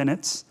final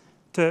minutes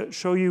to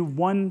show you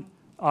one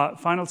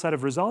final set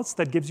of results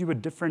that gives you a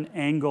different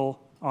angle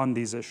on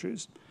these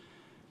issues.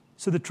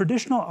 So the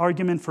traditional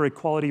argument for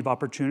equality of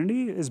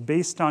opportunity is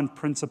based on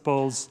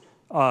principles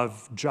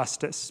of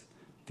justice.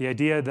 The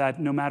idea that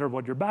no matter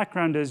what your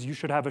background is, you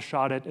should have a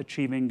shot at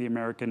achieving the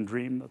American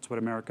dream. That's what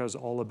America is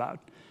all about.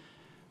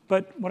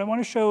 But what I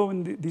want to show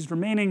in these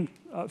remaining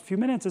few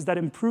minutes is that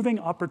improving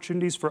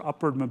opportunities for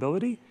upward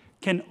mobility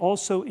can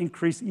also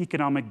increase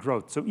economic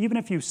growth. So even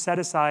if you set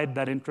aside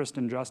that interest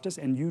in justice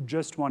and you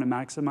just want to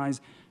maximize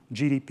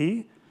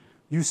GDP,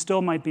 you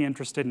still might be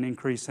interested in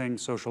increasing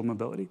social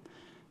mobility.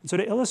 And so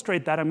to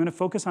illustrate that, I'm going to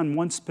focus on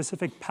one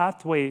specific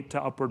pathway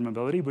to upward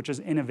mobility, which is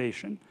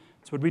innovation.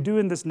 So what we do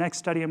in this next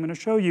study I'm going to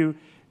show you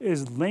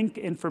is link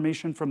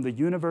information from the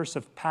universe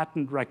of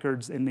patent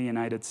records in the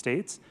United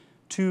States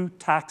to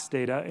tax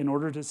data in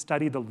order to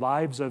study the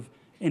lives of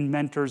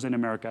inventors in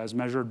America as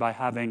measured by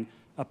having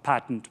a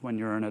patent when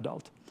you're an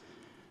adult.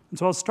 And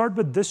so I'll start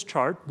with this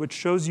chart, which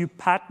shows you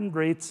patent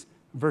rates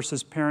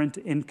versus parent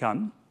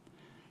income.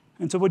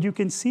 And so what you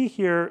can see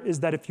here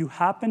is that if you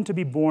happen to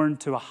be born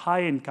to a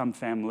high-income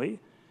family,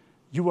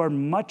 you are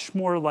much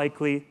more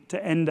likely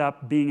to end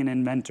up being an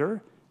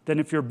inventor than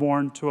if you're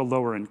born to a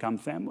lower income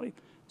family.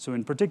 So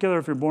in particular,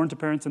 if you're born to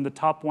parents in the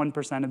top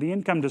 1% of the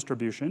income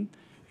distribution,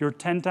 you're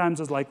 10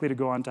 times as likely to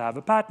go on to have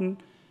a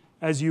patent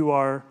as you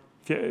are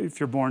if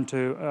you're born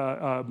to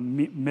a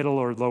middle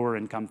or lower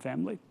income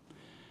family.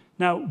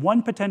 Now,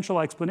 one potential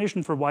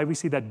explanation for why we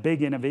see that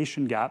big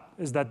innovation gap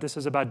is that this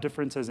is about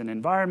differences in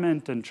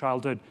environment and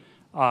childhood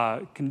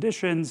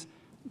conditions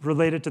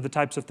related to the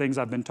types of things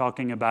I've been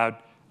talking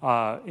about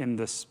in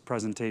this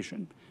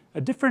presentation.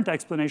 A different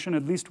explanation,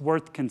 at least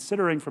worth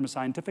considering from a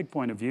scientific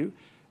point of view,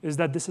 is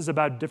that this is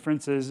about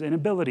differences in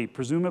ability.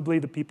 Presumably,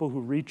 the people who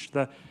reached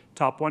the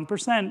top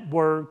 1%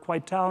 were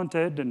quite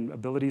talented and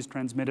abilities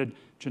transmitted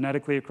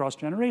genetically across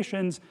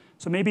generations.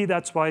 So maybe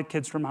that's why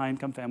kids from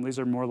high-income families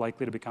are more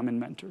likely to become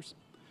inventors.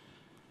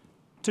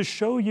 To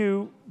show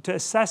you, to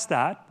assess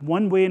that,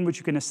 one way in which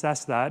you can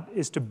assess that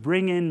is to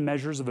bring in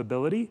measures of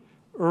ability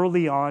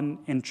early on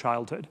in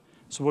childhood.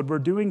 So what we're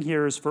doing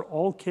here is for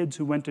all kids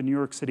who went to New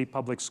York City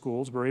public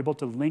schools, we're able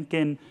to link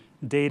in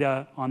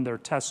data on their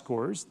test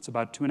scores. It's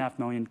about 2.5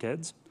 million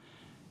kids.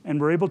 And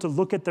we're able to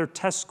look at their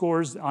test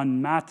scores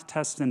on math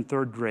tests in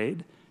 3rd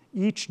grade.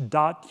 Each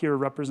dot here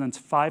represents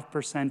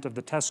 5% of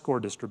the test score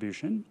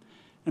distribution.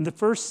 And the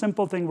first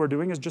simple thing we're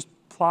doing is just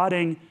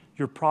plotting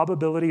your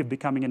probability of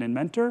becoming an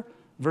inventor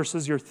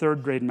versus your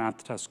 3rd grade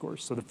math test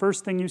scores. So the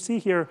first thing you see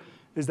here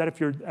is that if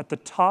you're at the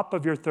top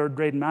of your 3rd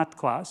grade math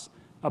class,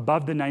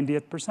 above the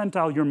 90th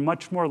percentile, you're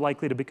much more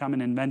likely to become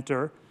an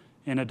inventor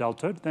in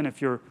adulthood than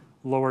if you're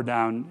lower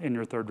down in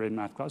your 3rd grade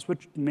math class,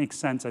 which makes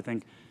sense, I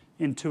think,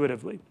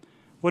 intuitively.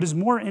 What is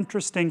more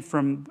interesting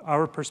from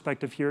our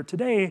perspective here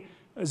today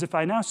is if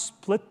I now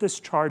split this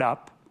chart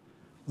up,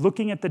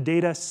 looking at the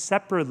data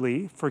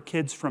separately for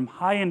kids from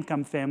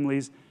high-income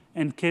families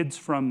and kids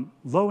from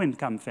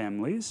low-income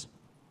families,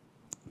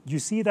 you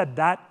see that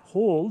that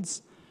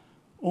holds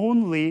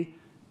only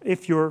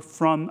if you're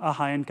from a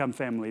high-income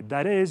family.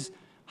 That is,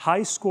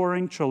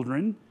 high-scoring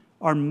children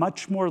are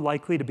much more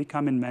likely to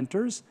become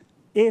inventors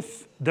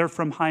if they're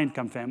from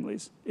high-income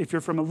families. If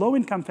you're from a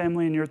low-income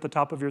family and you're at the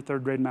top of your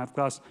 3rd grade math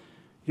class,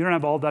 you don't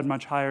have all that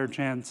much higher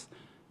chance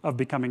of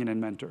becoming an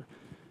inventor.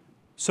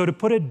 So to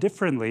put it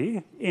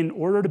differently, in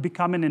order to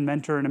become an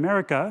inventor in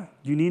America,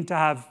 you need to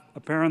have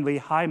apparently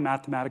high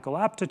mathematical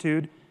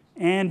aptitude,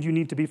 and you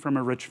need to be from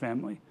a rich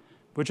family,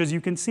 which, as you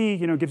can see,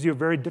 gives you a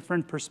very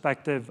different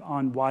perspective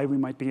on why we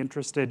might be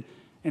interested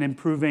in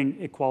improving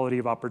equality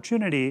of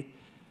opportunity.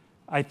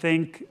 I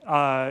think,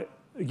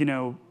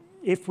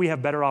 if we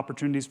have better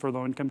opportunities for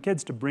low-income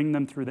kids to bring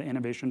them through the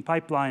innovation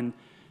pipeline,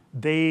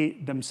 they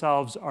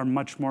themselves are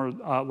much more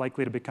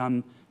likely to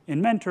become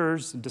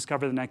inventors and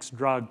discover the next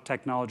drug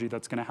technology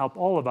that's going to help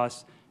all of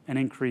us and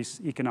increase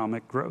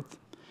economic growth.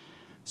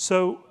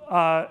 So,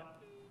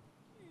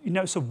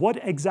 so what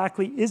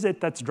exactly is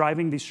it that's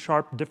driving these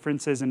sharp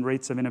differences in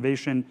rates of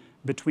innovation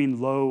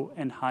between low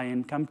and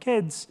high-income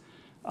kids?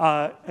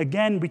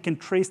 Again, we can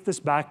trace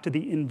this back to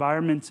the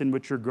environments in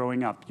which you're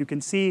growing up. You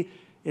can see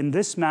in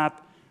this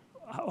map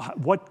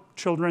what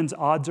children's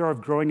odds are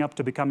of growing up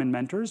to become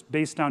inventors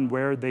based on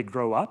where they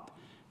grow up.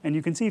 And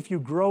you can see if you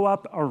grow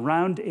up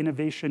around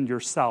innovation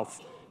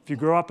yourself, if you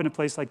grow up in a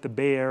place like the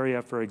Bay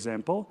Area, for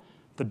example,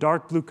 the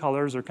dark blue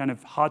colors are kind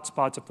of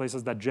hotspots of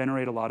places that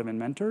generate a lot of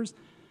inventors.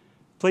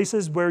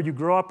 Places where you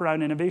grow up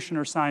around innovation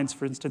or science,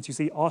 for instance, you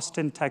see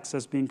Austin,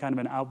 Texas being kind of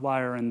an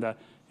outlier in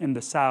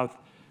the South.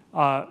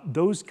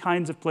 Those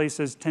kinds of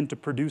places tend to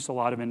produce a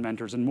lot of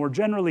inventors. And more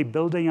generally,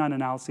 building on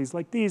analyses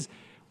like these,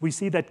 we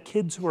see that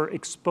kids who are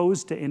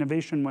exposed to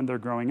innovation when they're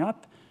growing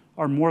up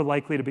are more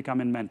likely to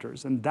become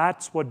inventors. And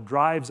that's what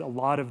drives a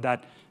lot of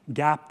that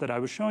gap that I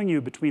was showing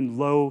you between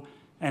low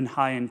and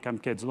high-income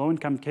kids.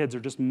 Low-income kids are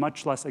just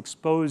much less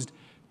exposed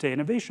to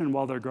innovation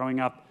while they're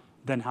growing up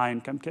than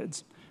high-income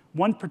kids.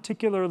 One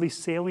particularly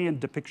salient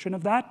depiction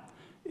of that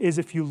is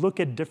if you look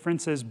at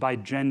differences by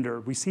gender.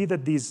 We see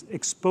that these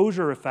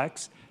exposure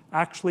effects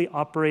actually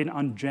operate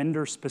on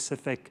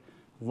gender-specific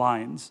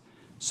lines.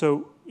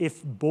 So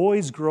if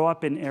boys grow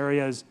up in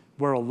areas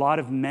where a lot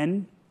of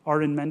men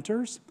are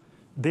inventors,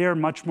 they are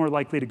much more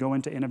likely to go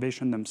into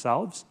innovation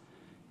themselves.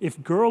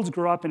 If girls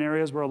grow up in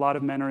areas where a lot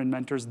of men are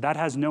inventors, that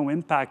has no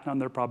impact on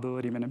their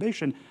probability of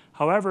innovation.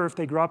 However, if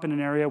they grow up in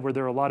an area where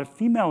there are a lot of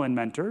female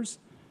inventors,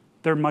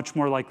 they're much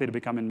more likely to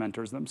become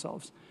inventors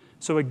themselves.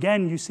 So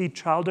again, you see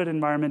childhood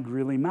environment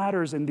really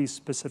matters in these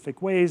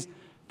specific ways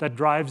that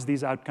drives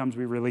these outcomes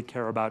we really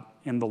care about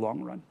in the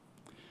long run.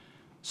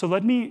 So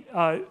let me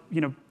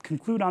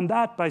conclude on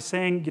that by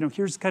saying,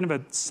 here's kind of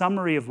a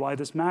summary of why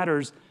this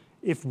matters.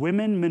 If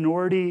women,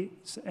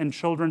 minorities, and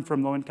children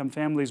from low-income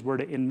families were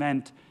to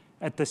invent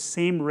at the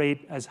same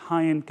rate as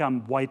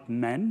high-income white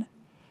men,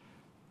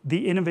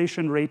 the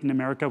innovation rate in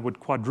America would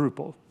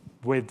quadruple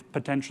with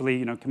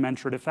potentially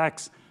commensurate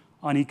effects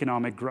on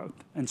economic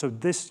growth. And so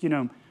this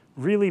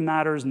really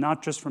matters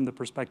not just from the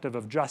perspective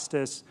of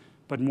justice,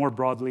 but more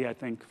broadly, I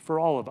think, for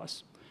all of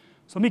us.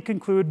 So let me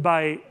conclude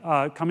by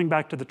coming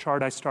back to the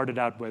chart I started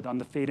out with on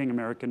the fading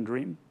American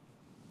dream.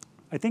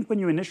 I think when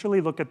you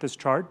initially look at this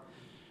chart,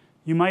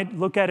 you might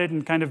look at it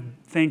and kind of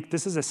think,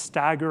 this is a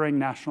staggering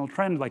national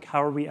trend. Like,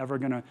 how are we ever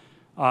going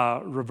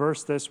to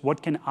reverse this?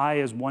 What can I,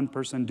 as one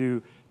person,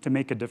 do to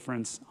make a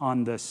difference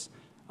on this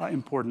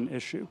important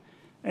issue?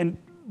 And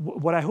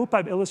what I hope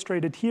I've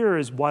illustrated here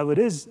is, while it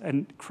is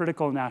a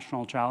critical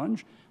national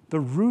challenge, the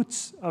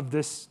roots of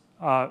this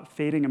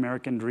fading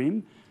American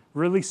dream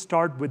really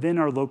start within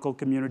our local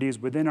communities,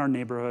 within our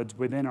neighborhoods,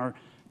 within our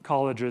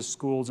colleges,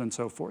 schools, and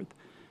so forth.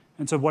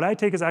 And so what I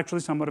take is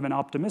actually somewhat of an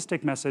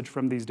optimistic message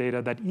from these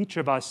data, that each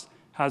of us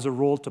has a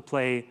role to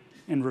play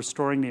in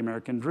restoring the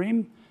American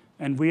dream.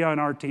 And we on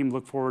our team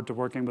look forward to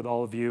working with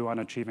all of you on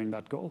achieving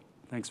that goal.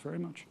 Thanks very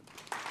much.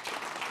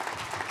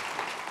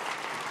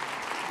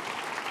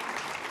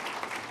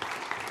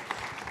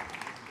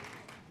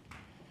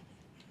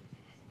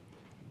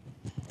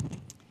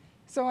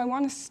 So I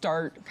want to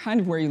start kind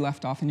of where you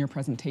left off in your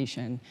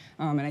presentation.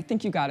 And I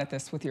think you got at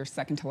this with your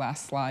second to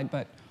last slide.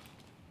 But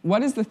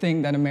what is the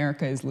thing that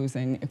America is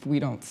losing if we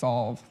don't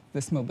solve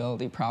this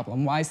mobility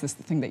problem? Why is this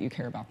the thing that you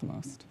care about the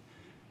most?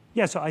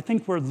 Yeah, so I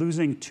think we're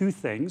losing two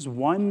things.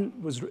 One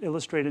was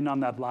illustrated on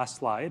that last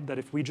slide, that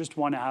if we just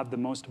want to have the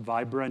most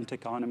vibrant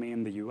economy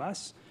in the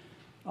US,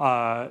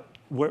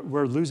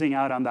 we're losing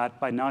out on that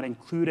by not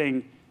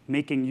including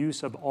making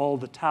use of all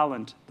the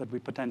talent that we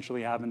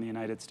potentially have in the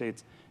United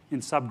States in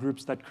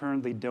subgroups that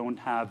currently don't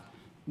have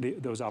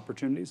those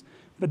opportunities.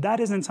 But that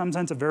is, in some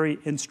sense, a very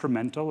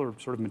instrumental or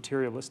sort of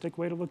materialistic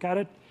way to look at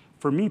it.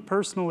 For me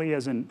personally,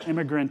 as an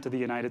immigrant to the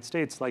United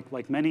States,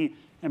 like many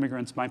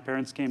immigrants, my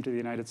parents came to the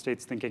United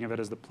States thinking of it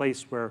as the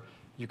place where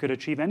you could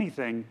achieve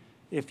anything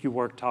if you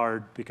worked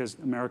hard, because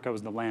America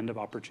was the land of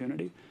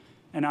opportunity.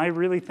 And I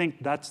really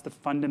think that's the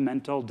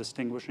fundamental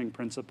distinguishing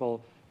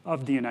principle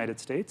of the United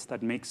States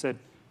that makes it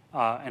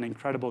an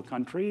incredible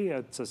country.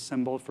 It's a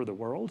symbol for the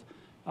world.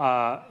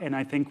 And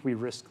I think we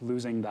risk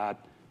losing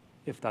that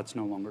if that's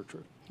no longer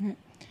true. Right.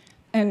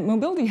 And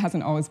mobility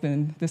hasn't always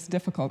been this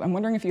difficult. I'm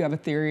wondering if you have a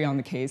theory on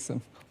the case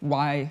of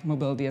why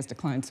mobility has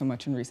declined so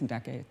much in recent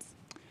decades.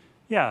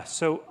 Yeah,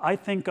 so I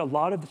think a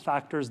lot of the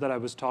factors that I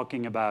was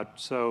talking about,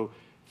 so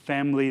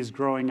families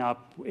growing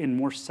up in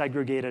more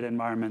segregated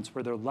environments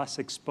where they're less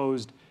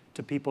exposed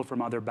to people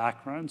from other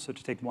backgrounds. So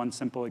to take one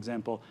simple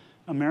example,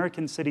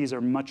 American cities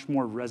are much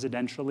more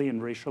residentially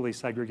and racially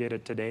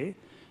segregated today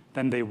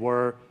than they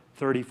were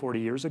 30, 40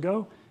 years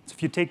ago. So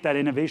if you take that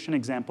innovation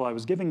example I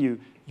was giving you,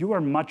 you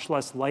are much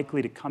less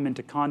likely to come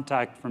into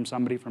contact from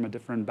somebody from a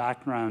different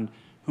background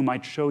who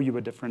might show you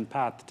a different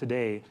path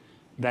today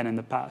than in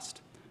the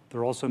past.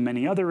 There are also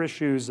many other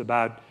issues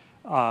about,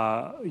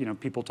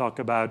 people talk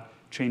about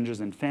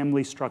changes in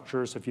family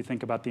structure. So if you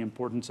think about the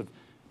importance of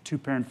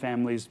two-parent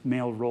families,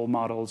 male role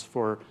models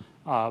for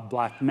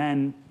black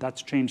men,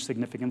 that's changed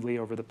significantly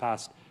over the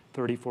past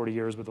 30, 40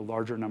 years with a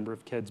larger number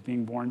of kids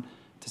being born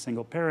to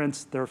single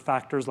parents. There are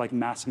factors like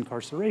mass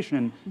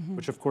incarceration,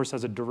 which of course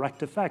has a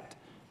direct effect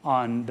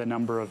on the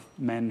number of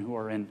men who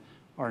are in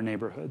our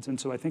neighborhoods. And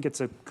so I think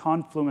it's a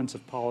confluence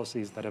of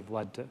policies that have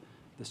led to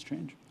this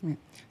change. Right.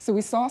 So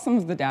we saw some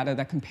of the data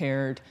that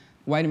compared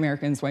white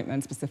Americans, white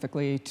men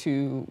specifically,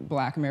 to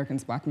black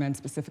Americans, black men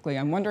specifically.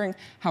 I'm wondering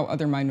how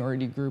other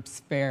minority groups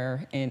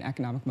fare in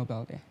economic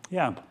mobility.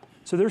 Yeah.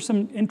 So there's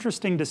some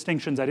interesting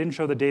distinctions. I didn't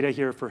show the data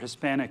here for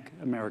Hispanic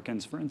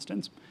Americans, for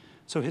instance.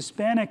 So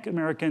Hispanic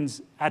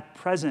Americans at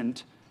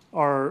present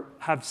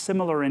have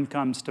similar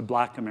incomes to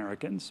black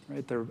Americans,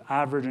 right? Their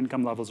average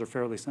income levels are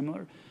fairly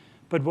similar.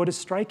 But what is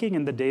striking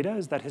in the data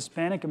is that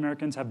Hispanic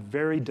Americans have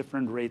very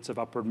different rates of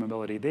upward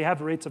mobility. They have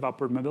rates of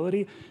upward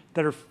mobility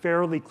that are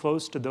fairly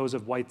close to those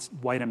of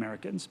white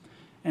Americans.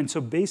 And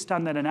so based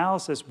on that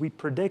analysis, we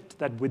predict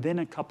that within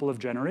a couple of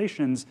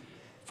generations,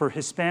 for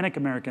Hispanic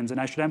Americans, and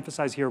I should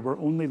emphasize here, we're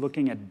only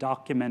looking at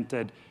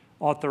documented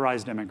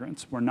authorized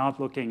immigrants. We're not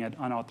looking at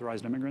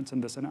unauthorized immigrants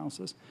in this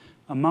analysis.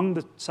 Among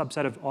the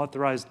subset of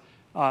authorized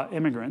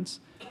immigrants,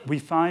 we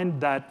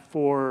find that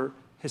for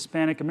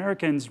Hispanic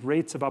Americans,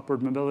 rates of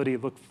upward mobility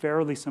look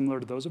fairly similar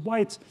to those of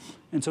whites,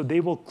 and so they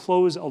will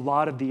close a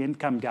lot of the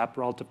income gap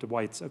relative to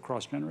whites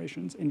across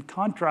generations. In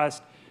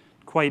contrast,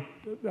 quite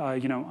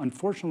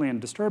unfortunately and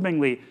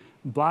disturbingly,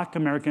 black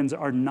Americans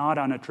are not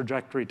on a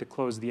trajectory to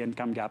close the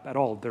income gap at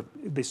all.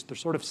 They're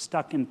sort of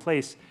stuck in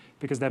place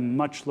because they have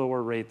much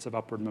lower rates of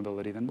upward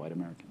mobility than white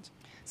Americans.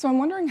 So I'm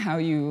wondering how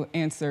you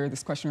answer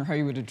this question, or how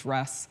you would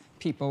address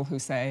people who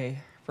say,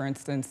 for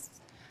instance,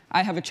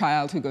 I have a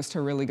child who goes to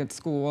a really good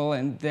school,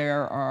 and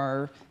there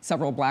are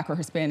several black or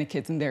Hispanic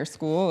kids in their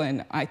school,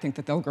 and I think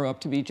that they'll grow up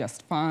to be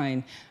just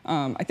fine.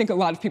 I think a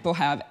lot of people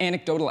have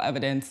anecdotal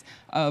evidence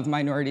of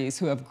minorities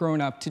who have grown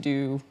up to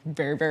do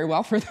very, very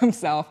well for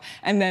themselves,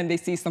 and then they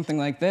see something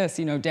like this,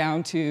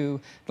 down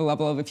to the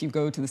level of if you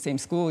go to the same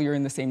school, you're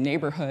in the same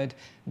neighborhood,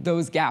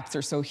 those gaps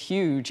are so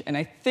huge. And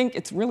I think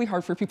it's really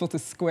hard for people to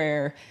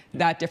square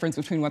that difference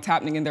between what's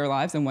happening in their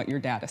lives and what your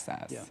data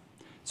says. Yeah.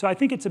 So I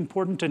think it's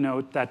important to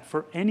note that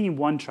for any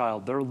one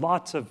child, there are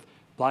lots of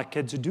black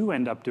kids who do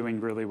end up doing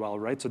really well,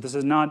 right? So this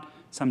is not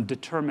some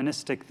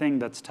deterministic thing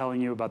that's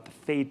telling you about the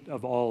fate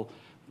of all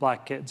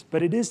black kids,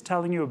 but it is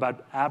telling you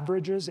about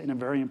averages in a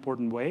very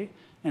important way.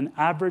 And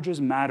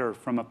averages matter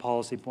from a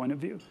policy point of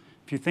view.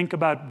 If you think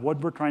about what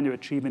we're trying to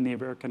achieve in the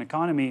American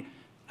economy,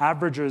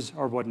 averages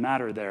are what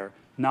matter there,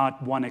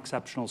 not one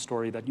exceptional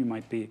story that you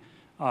might be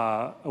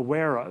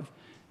aware of.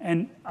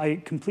 And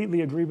I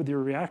completely agree with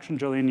your reaction,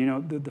 Gillian. You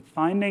know, the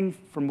finding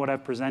from what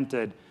I've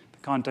presented, the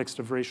context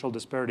of racial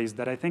disparities,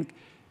 that I think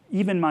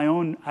even my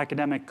own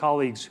academic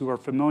colleagues who are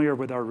familiar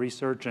with our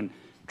research and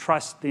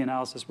trust the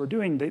analysis we're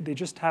doing, they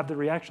just have the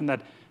reaction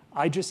that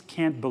I just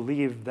can't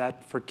believe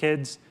that for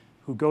kids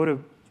who go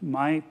to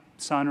my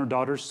son or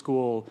daughter's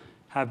school,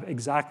 have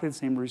exactly the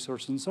same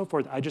resources and so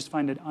forth, I just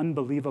find it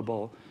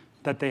unbelievable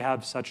that they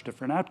have such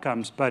different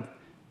outcomes. But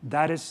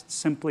that is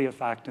simply a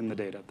fact in the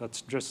data.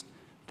 That's just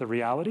the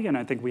reality, and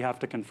I think we have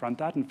to confront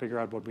that and figure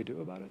out what we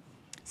do about it.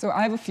 So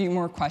I have a few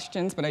more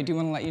questions, but I do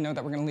want to let you know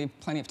that we're going to leave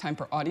plenty of time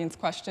for audience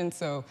questions.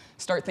 So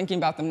start thinking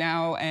about them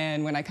now,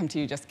 and when I come to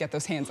you, just get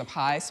those hands up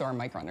high so our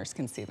mic runners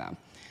can see them.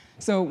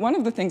 So one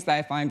of the things that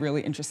I find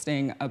really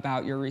interesting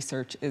about your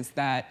research is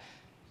that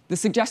the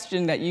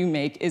suggestion that you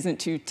make isn't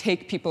to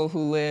take people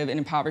who live in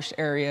impoverished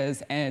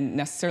areas and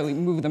necessarily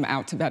move them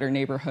out to better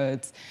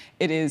neighborhoods.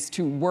 It is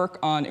to work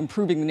on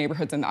improving the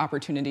neighborhoods and the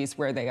opportunities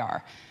where they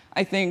are.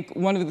 I think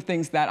one of the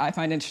things that I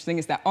find interesting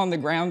is that on the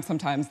ground,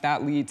 sometimes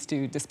that leads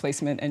to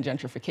displacement and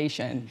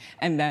gentrification,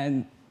 and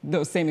then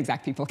those same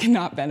exact people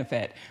cannot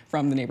benefit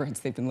from the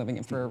neighborhoods they've been living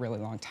in for a really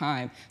long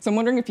time. So I'm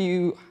wondering if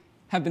you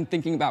have been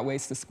thinking about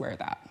ways to square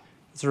that.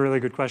 That's a really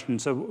good question.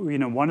 So, you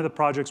know, one of the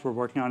projects we're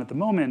working on at the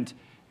moment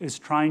is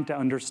trying to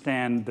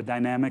understand the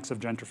dynamics of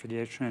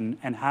gentrification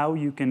and how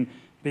you can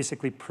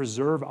basically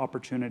preserve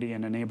opportunity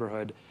in a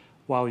neighborhood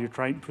while you're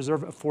trying to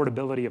preserve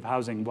affordability of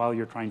housing while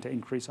you're trying to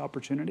increase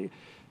opportunity.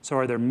 So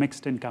are there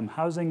mixed income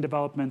housing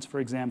developments, for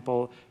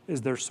example?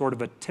 Is there sort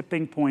of a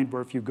tipping point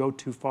where if you go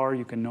too far,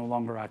 you can no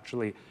longer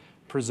actually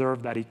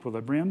preserve that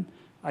equilibrium?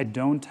 I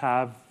don't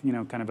have, you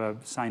know, kind of a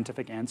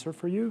scientific answer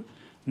for you.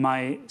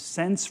 My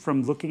sense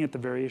from looking at the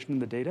variation in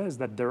the data is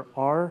that there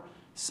are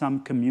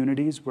some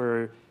communities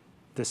where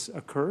this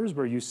occurs,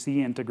 where you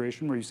see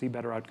integration, where you see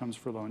better outcomes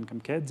for low-income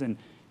kids, and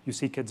you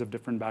see kids of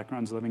different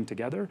backgrounds living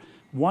together.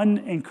 One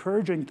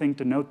encouraging thing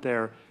to note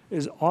there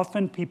is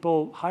often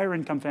people, higher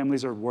income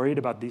families, are worried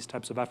about these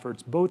types of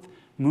efforts, both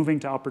moving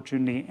to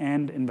opportunity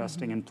and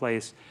investing in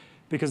place,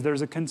 because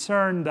there's a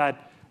concern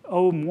that,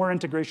 oh, more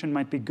integration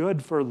might be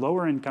good for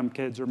lower income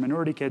kids or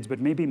minority kids, but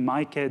maybe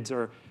my kids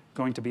are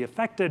going to be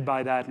affected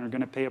by that and are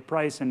going to pay a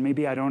price, and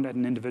maybe I don't at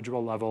an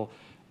individual level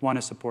want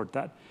to support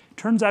that.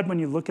 Turns out when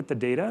you look at the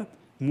data,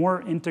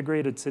 more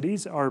integrated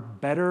cities are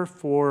better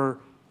for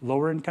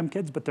lower income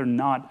kids, but they're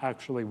not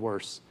actually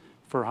worse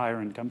for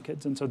higher income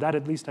kids. And so that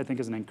at least I think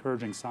is an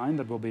encouraging sign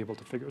that we'll be able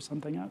to figure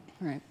something out.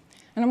 Right.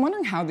 And I'm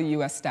wondering how the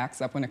US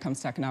stacks up when it comes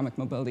to economic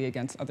mobility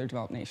against other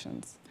developed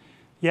nations.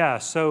 Yeah,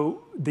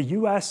 so the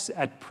US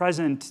at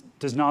present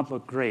does not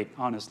look great,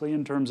 honestly,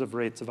 in terms of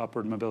rates of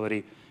upward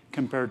mobility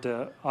compared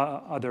to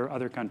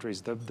other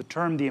countries. The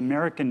term the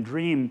American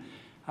dream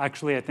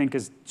actually I think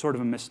is sort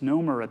of a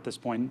misnomer at this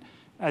point.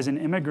 As an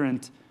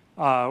immigrant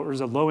or as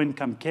a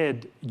low-income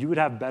kid, you would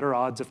have better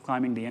odds of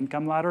climbing the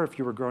income ladder if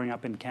you were growing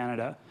up in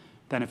Canada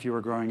than if you were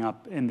growing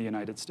up in the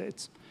United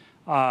States.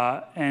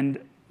 And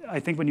I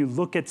think when you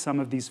look at some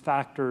of these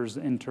factors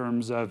in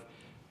terms of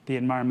the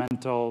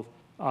environmental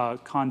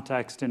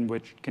context in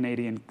which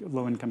Canadian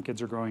low-income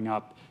kids are growing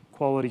up,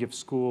 quality of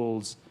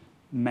schools,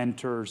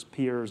 mentors,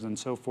 peers, and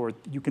so forth,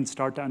 you can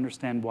start to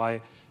understand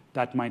why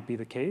that might be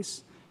the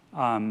case.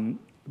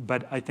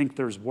 But I think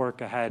there's work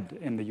ahead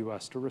in the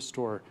US to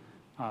restore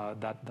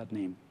that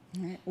name.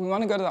 All right. We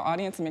want to go to the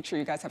audience and make sure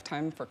you guys have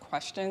time for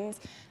questions.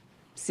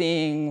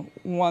 Seeing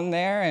one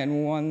there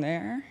and one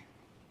there.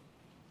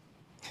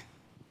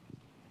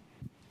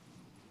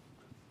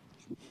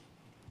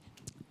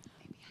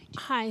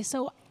 Hi,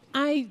 so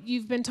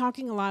you've been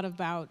talking a lot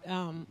about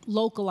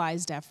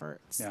localized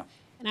efforts. Yeah.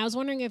 And I was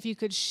wondering if you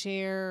could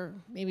share,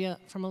 maybe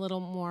from a little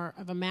more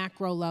of a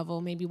macro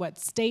level, maybe what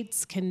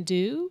states can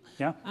do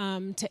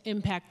to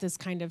impact this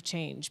kind of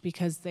change,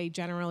 because they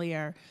generally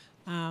are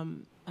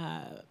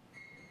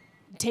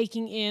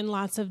taking in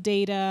lots of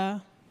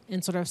data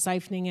and sort of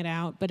siphoning it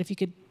out. But if you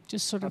could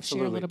just sort of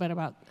share a little bit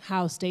about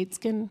how states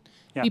can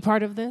be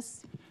part of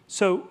this.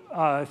 So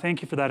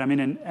thank you for that. I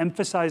mean, in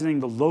emphasizing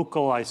the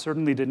local, I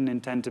certainly didn't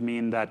intend to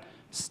mean that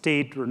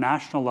state or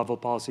national level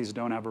policies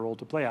don't have a role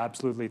to play. I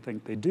absolutely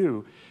think they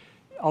do.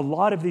 A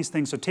lot of these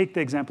things, so take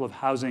the example of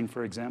housing,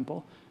 for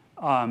example.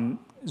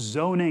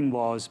 Zoning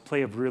laws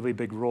play a really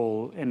big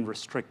role in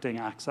restricting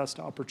access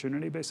to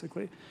opportunity,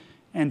 basically.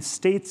 And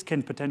states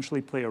can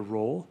potentially play a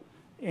role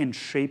in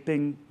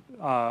shaping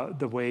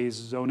the ways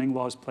zoning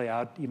laws play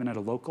out, even at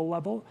a local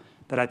level,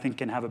 that I think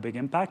can have a big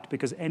impact,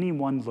 because any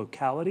one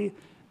locality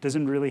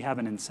doesn't really have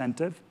an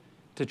incentive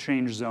to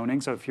change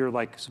zoning. So if you're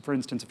like, so for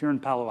instance, if you're in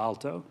Palo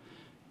Alto,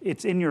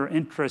 it's in your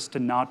interest to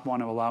not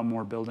want to allow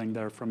more building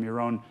there from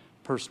your own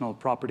personal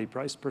property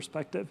price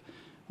perspective.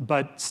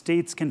 But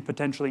states can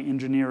potentially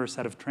engineer a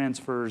set of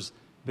transfers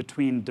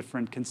between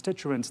different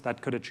constituents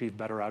that could achieve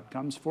better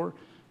outcomes for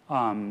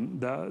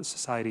the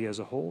society as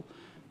a whole.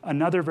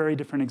 Another very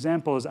different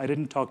example is, I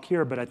didn't talk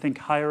here, but I think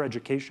higher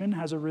education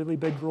has a really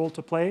big role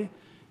to play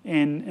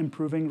in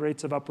improving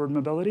rates of upward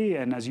mobility.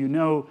 And as you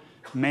know,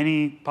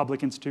 many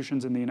public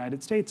institutions in the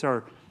United States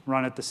are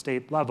run at the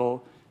state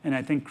level. And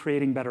I think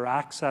creating better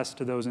access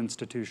to those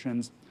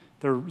institutions,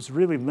 there's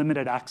really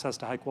limited access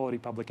to high quality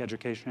public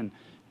education.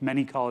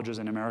 Many colleges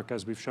in America,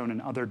 as we've shown in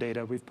other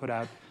data we've put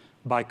out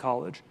by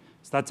college.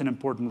 So that's an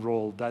important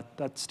role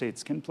that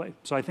states can play.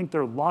 So I think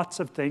there are lots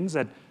of things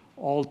at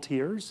all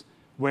tiers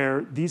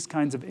where these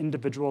kinds of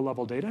individual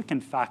level data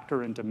can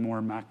factor into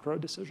more macro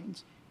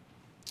decisions.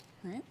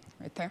 All right,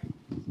 right there.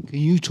 Can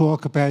you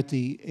talk about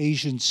the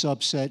Asian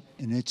subset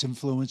and its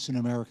influence in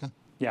America?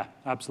 Yeah,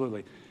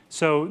 absolutely.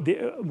 So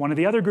one of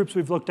the other groups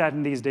we've looked at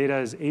in these data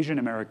is Asian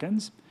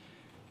Americans.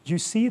 You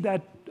see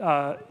that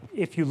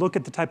if you look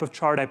at the type of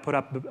chart I put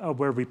up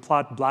where we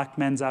plot black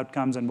men's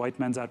outcomes and white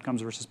men's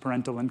outcomes versus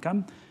parental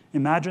income,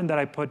 imagine that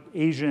I put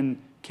Asian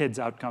kids'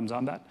 outcomes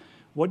on that.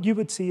 What you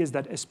would see is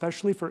that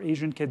especially for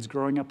Asian kids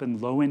growing up in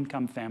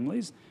low-income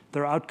families,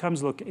 their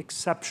outcomes look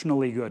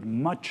exceptionally good,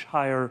 much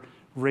higher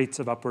rates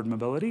of upward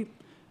mobility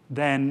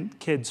than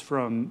kids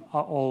from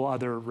all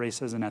other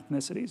races and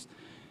ethnicities.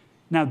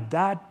 Now,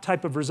 that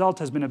type of result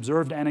has been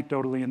observed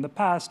anecdotally in the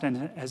past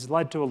and has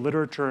led to a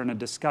literature and a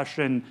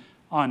discussion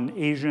on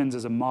Asians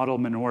as a model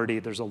minority.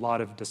 There's a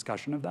lot of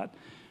discussion of that.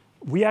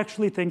 We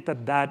actually think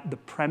that the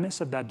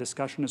premise of that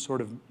discussion is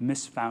sort of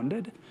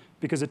misfounded,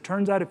 because it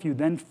turns out if you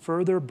then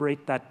further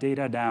break that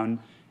data down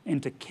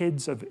into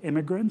kids of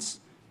immigrants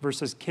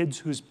versus kids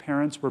whose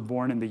parents were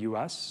born in the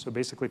US, so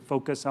basically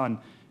focus on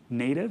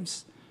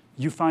natives,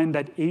 you find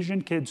that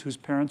Asian kids whose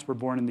parents were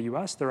born in the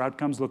US, their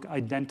outcomes look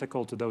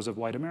identical to those of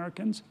white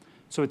Americans.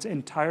 So it's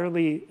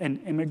entirely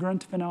an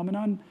immigrant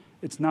phenomenon.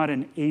 It's not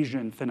an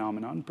Asian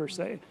phenomenon per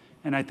se.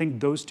 And I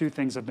think those two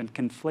things have been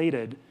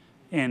conflated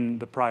in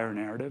the prior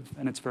narrative,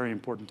 and it's very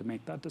important to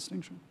make that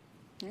distinction.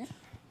 Yeah.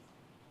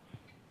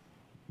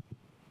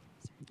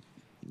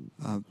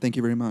 Thank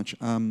you very much.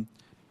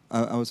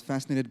 I was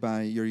fascinated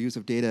by your use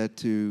of data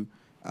to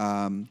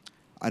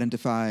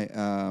identify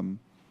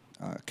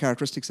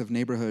characteristics of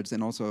neighborhoods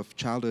and also of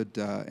childhood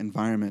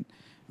environment.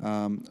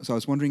 So I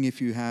was wondering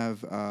if you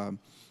have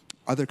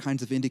other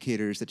kinds of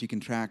indicators that you can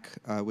track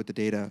with the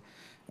data,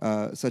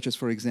 such as,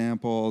 for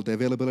example, the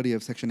availability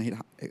of Section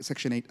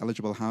 8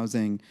 eligible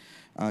housing.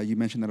 You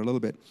mentioned that a little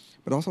bit,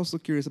 but also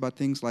curious about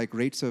things like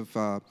rates of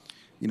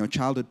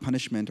childhood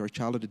punishment or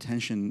childhood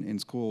detention in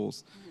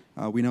schools.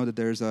 We know that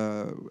there's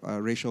a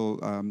racial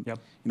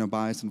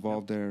bias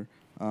involved there,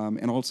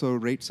 and also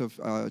rates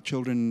of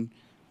children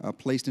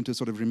placed into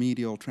sort of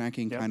remedial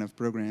tracking kind of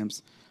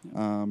programs.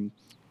 And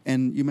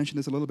you mentioned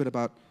this a little bit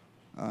about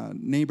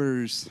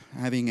neighbors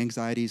having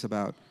anxieties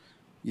about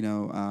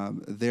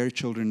their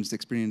children's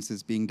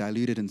experiences being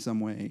diluted in some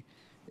way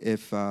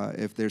if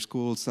their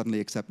schools suddenly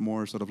accept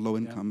more sort of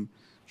low-income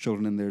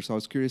children in there. So I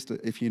was curious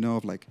if you know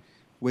of like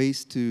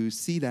ways to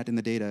see that in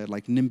the data,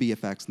 like NIMBY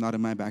effects, not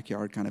in my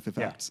backyard kind of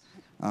effects.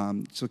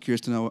 So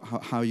curious to know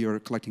how you're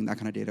collecting that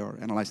kind of data or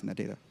analyzing that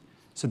data.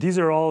 So these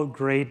are all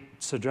great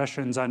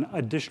suggestions on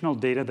additional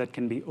data that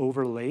can be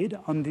overlaid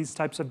on these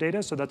types of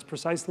data. So that's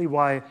precisely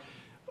why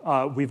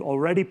we've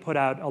already put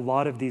out a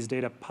lot of these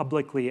data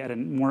publicly at a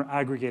more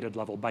aggregated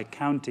level by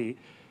county.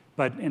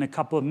 But in a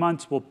couple of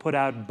months, we'll put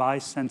out by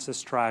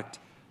census tract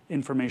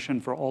information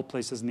for all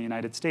places in the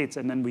United States.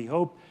 And then we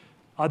hope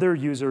other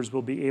users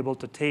will be able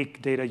to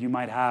take data you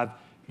might have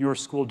in your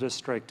school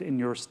district, in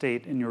your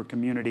state, in your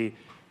community,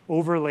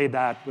 overlay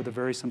that with a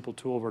very simple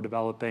tool we're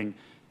developing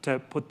to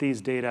put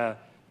these data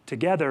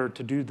together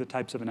to do the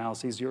types of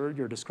analyses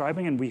you're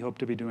describing, and we hope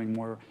to be doing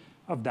more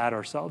of that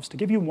ourselves. To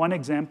give you one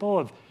example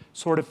of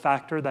sort of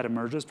factor that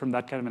emerges from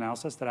that kind of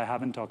analysis that I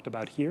haven't talked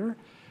about here,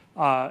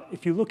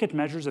 if you look at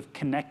measures of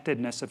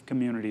connectedness of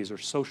communities or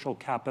social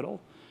capital,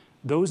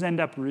 those end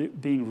up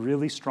being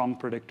really strong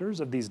predictors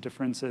of these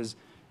differences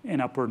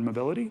in upward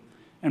mobility.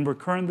 And we're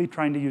currently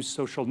trying to use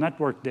social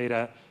network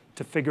data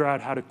to figure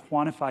out how to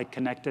quantify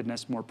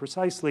connectedness more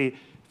precisely,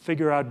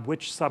 figure out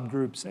which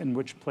subgroups and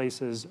which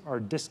places are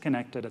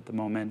disconnected at the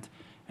moment,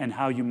 and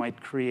how you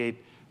might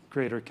create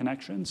greater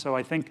connection. So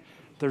I think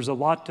there's a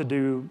lot to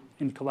do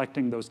in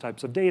collecting those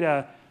types of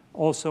data.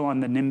 Also on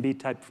the NIMBY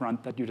type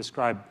front that you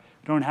described,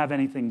 we don't have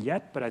anything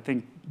yet, but I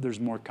think there's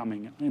more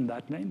coming in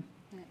that vein.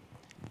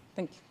 I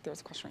think there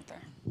was a question right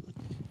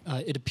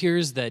there. It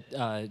appears that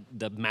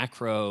the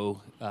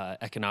macro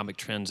economic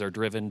trends are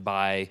driven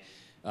by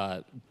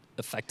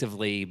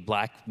effectively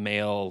black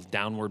male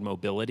downward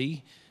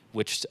mobility,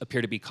 which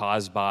appear to be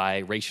caused by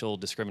racial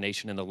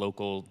discrimination in the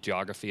local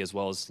geography as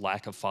well as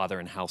lack of father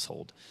in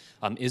household.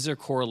 Is there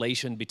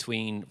correlation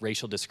between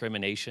racial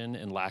discrimination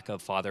and lack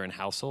of father in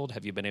household?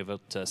 Have you been able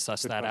to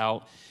suss that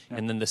out? Yeah.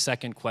 And then the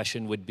second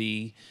question would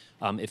be,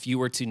 if you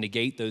were to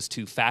negate those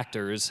two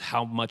factors,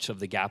 how much of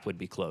the gap would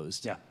be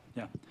closed?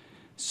 Yeah.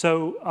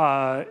 So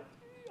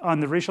on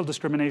the racial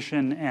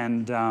discrimination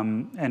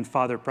and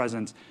father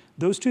presence,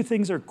 those two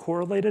things are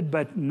correlated,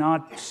 but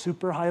not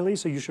super highly.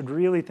 So you should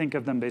really think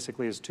of them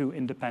basically as two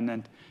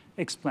independent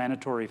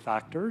explanatory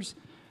factors.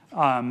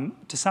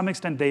 To some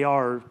extent, they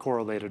are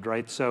correlated,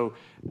 right? So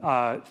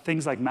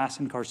things like mass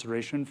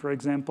incarceration, for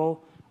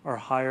example, are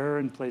higher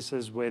in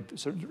places with,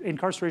 so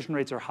incarceration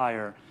rates are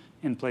higher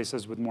in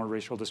places with more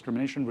racial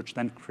discrimination, which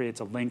then creates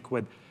a link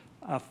with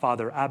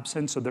father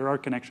absence. So there are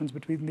connections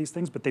between these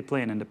things, but they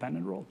play an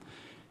independent role.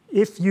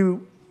 If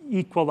you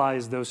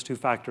equalize those two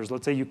factors,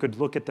 let's say you could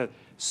look at the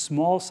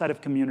small set of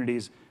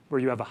communities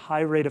where you have a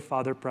high rate of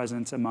father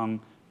presence among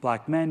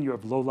black men, you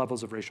have low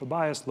levels of racial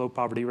bias, low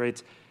poverty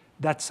rates,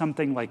 that's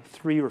something like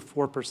 3 or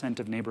 4%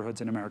 of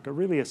neighborhoods in America,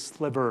 really a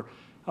sliver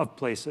of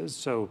places.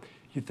 So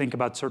you think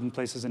about certain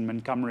places in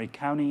Montgomery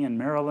County in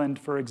Maryland,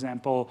 for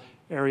example,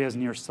 areas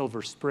near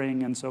Silver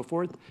Spring and so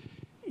forth.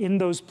 In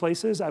those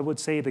places, I would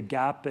say the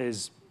gap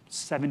is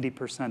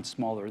 70%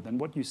 smaller than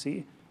what you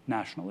see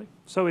nationally.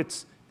 So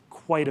it's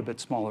quite a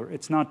bit smaller.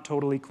 It's not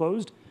totally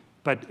closed,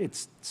 but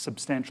it's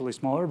substantially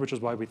smaller, which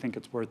is why we think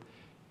it's worth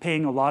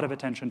paying a lot of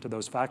attention to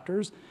those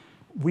factors.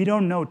 We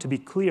don't know, to be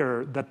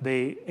clear, that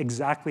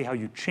exactly how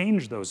you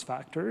change those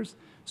factors.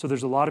 So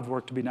there's a lot of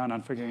work to be done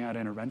on figuring out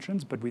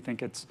interventions, but we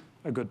think it's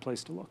a good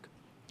place to look.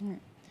 All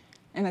right.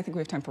 And I think we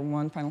have time for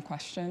one final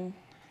question.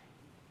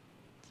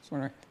 This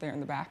one right there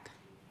in the back.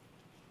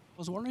 I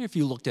was wondering if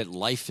you looked at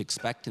life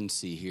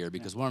expectancy here,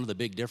 because one of the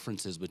big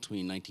differences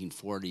between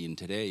 1940 and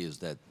today is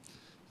that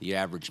the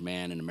average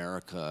man in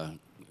America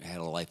had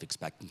a life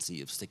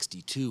expectancy of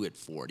 62 at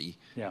 40,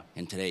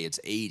 and today it's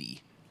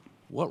 80.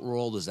 What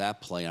role does that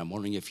play? I'm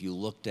wondering if you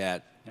looked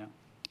at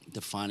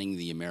defining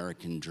the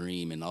American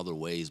dream in other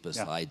ways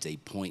besides a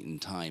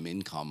point-in-time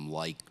income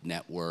like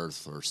net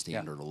worth or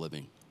standard of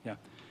living. Yeah.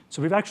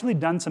 So we've actually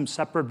done some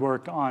separate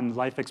work on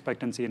life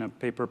expectancy in a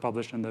paper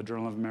published in the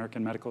Journal of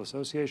American Medical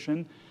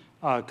Association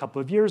a couple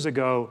of years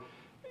ago.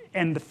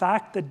 And the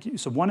fact that,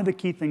 so one of the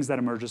key things that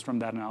emerges from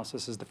that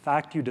analysis is the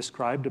fact you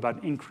described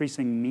about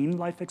increasing mean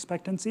life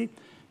expectancy.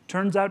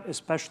 Turns out,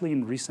 especially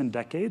in recent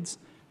decades,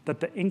 that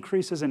the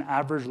increases in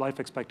average life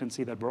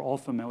expectancy that we're all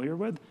familiar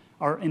with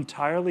are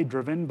entirely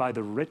driven by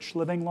the rich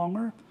living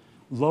longer.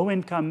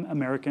 Low-income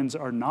Americans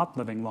are not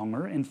living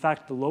longer. In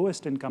fact, the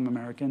lowest-income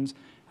Americans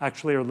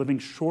actually are living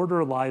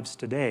shorter lives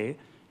today,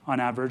 on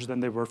average, than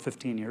they were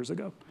 15 years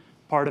ago.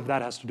 Part of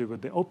that has to do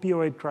with the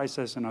opioid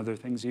crisis and other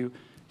things you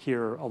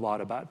hear a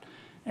lot about.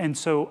 And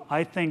so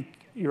I think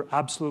you're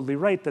absolutely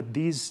right that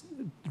these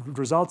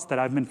results that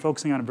I've been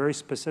focusing on a very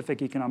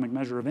specific economic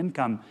measure of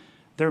income,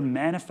 they're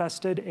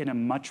manifested in a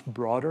much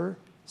broader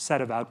set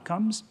of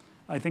outcomes.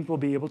 I think we'll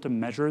be able to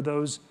measure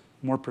those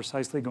more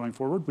precisely going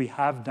forward. We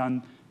have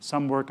done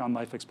some work on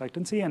life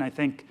expectancy, and I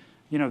think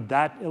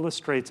that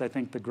illustrates, I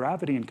think, the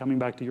gravity. And coming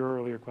back to your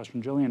earlier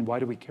question, Gillian, why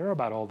do we care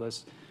about all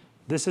this?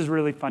 This is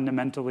really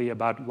fundamentally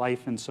about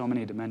life in so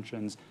many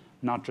dimensions,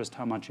 not just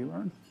how much you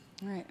earn.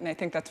 All right, and I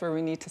think that's where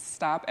we need to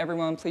stop.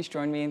 Everyone, please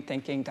join me in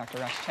thanking Dr.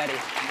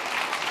 Chetty.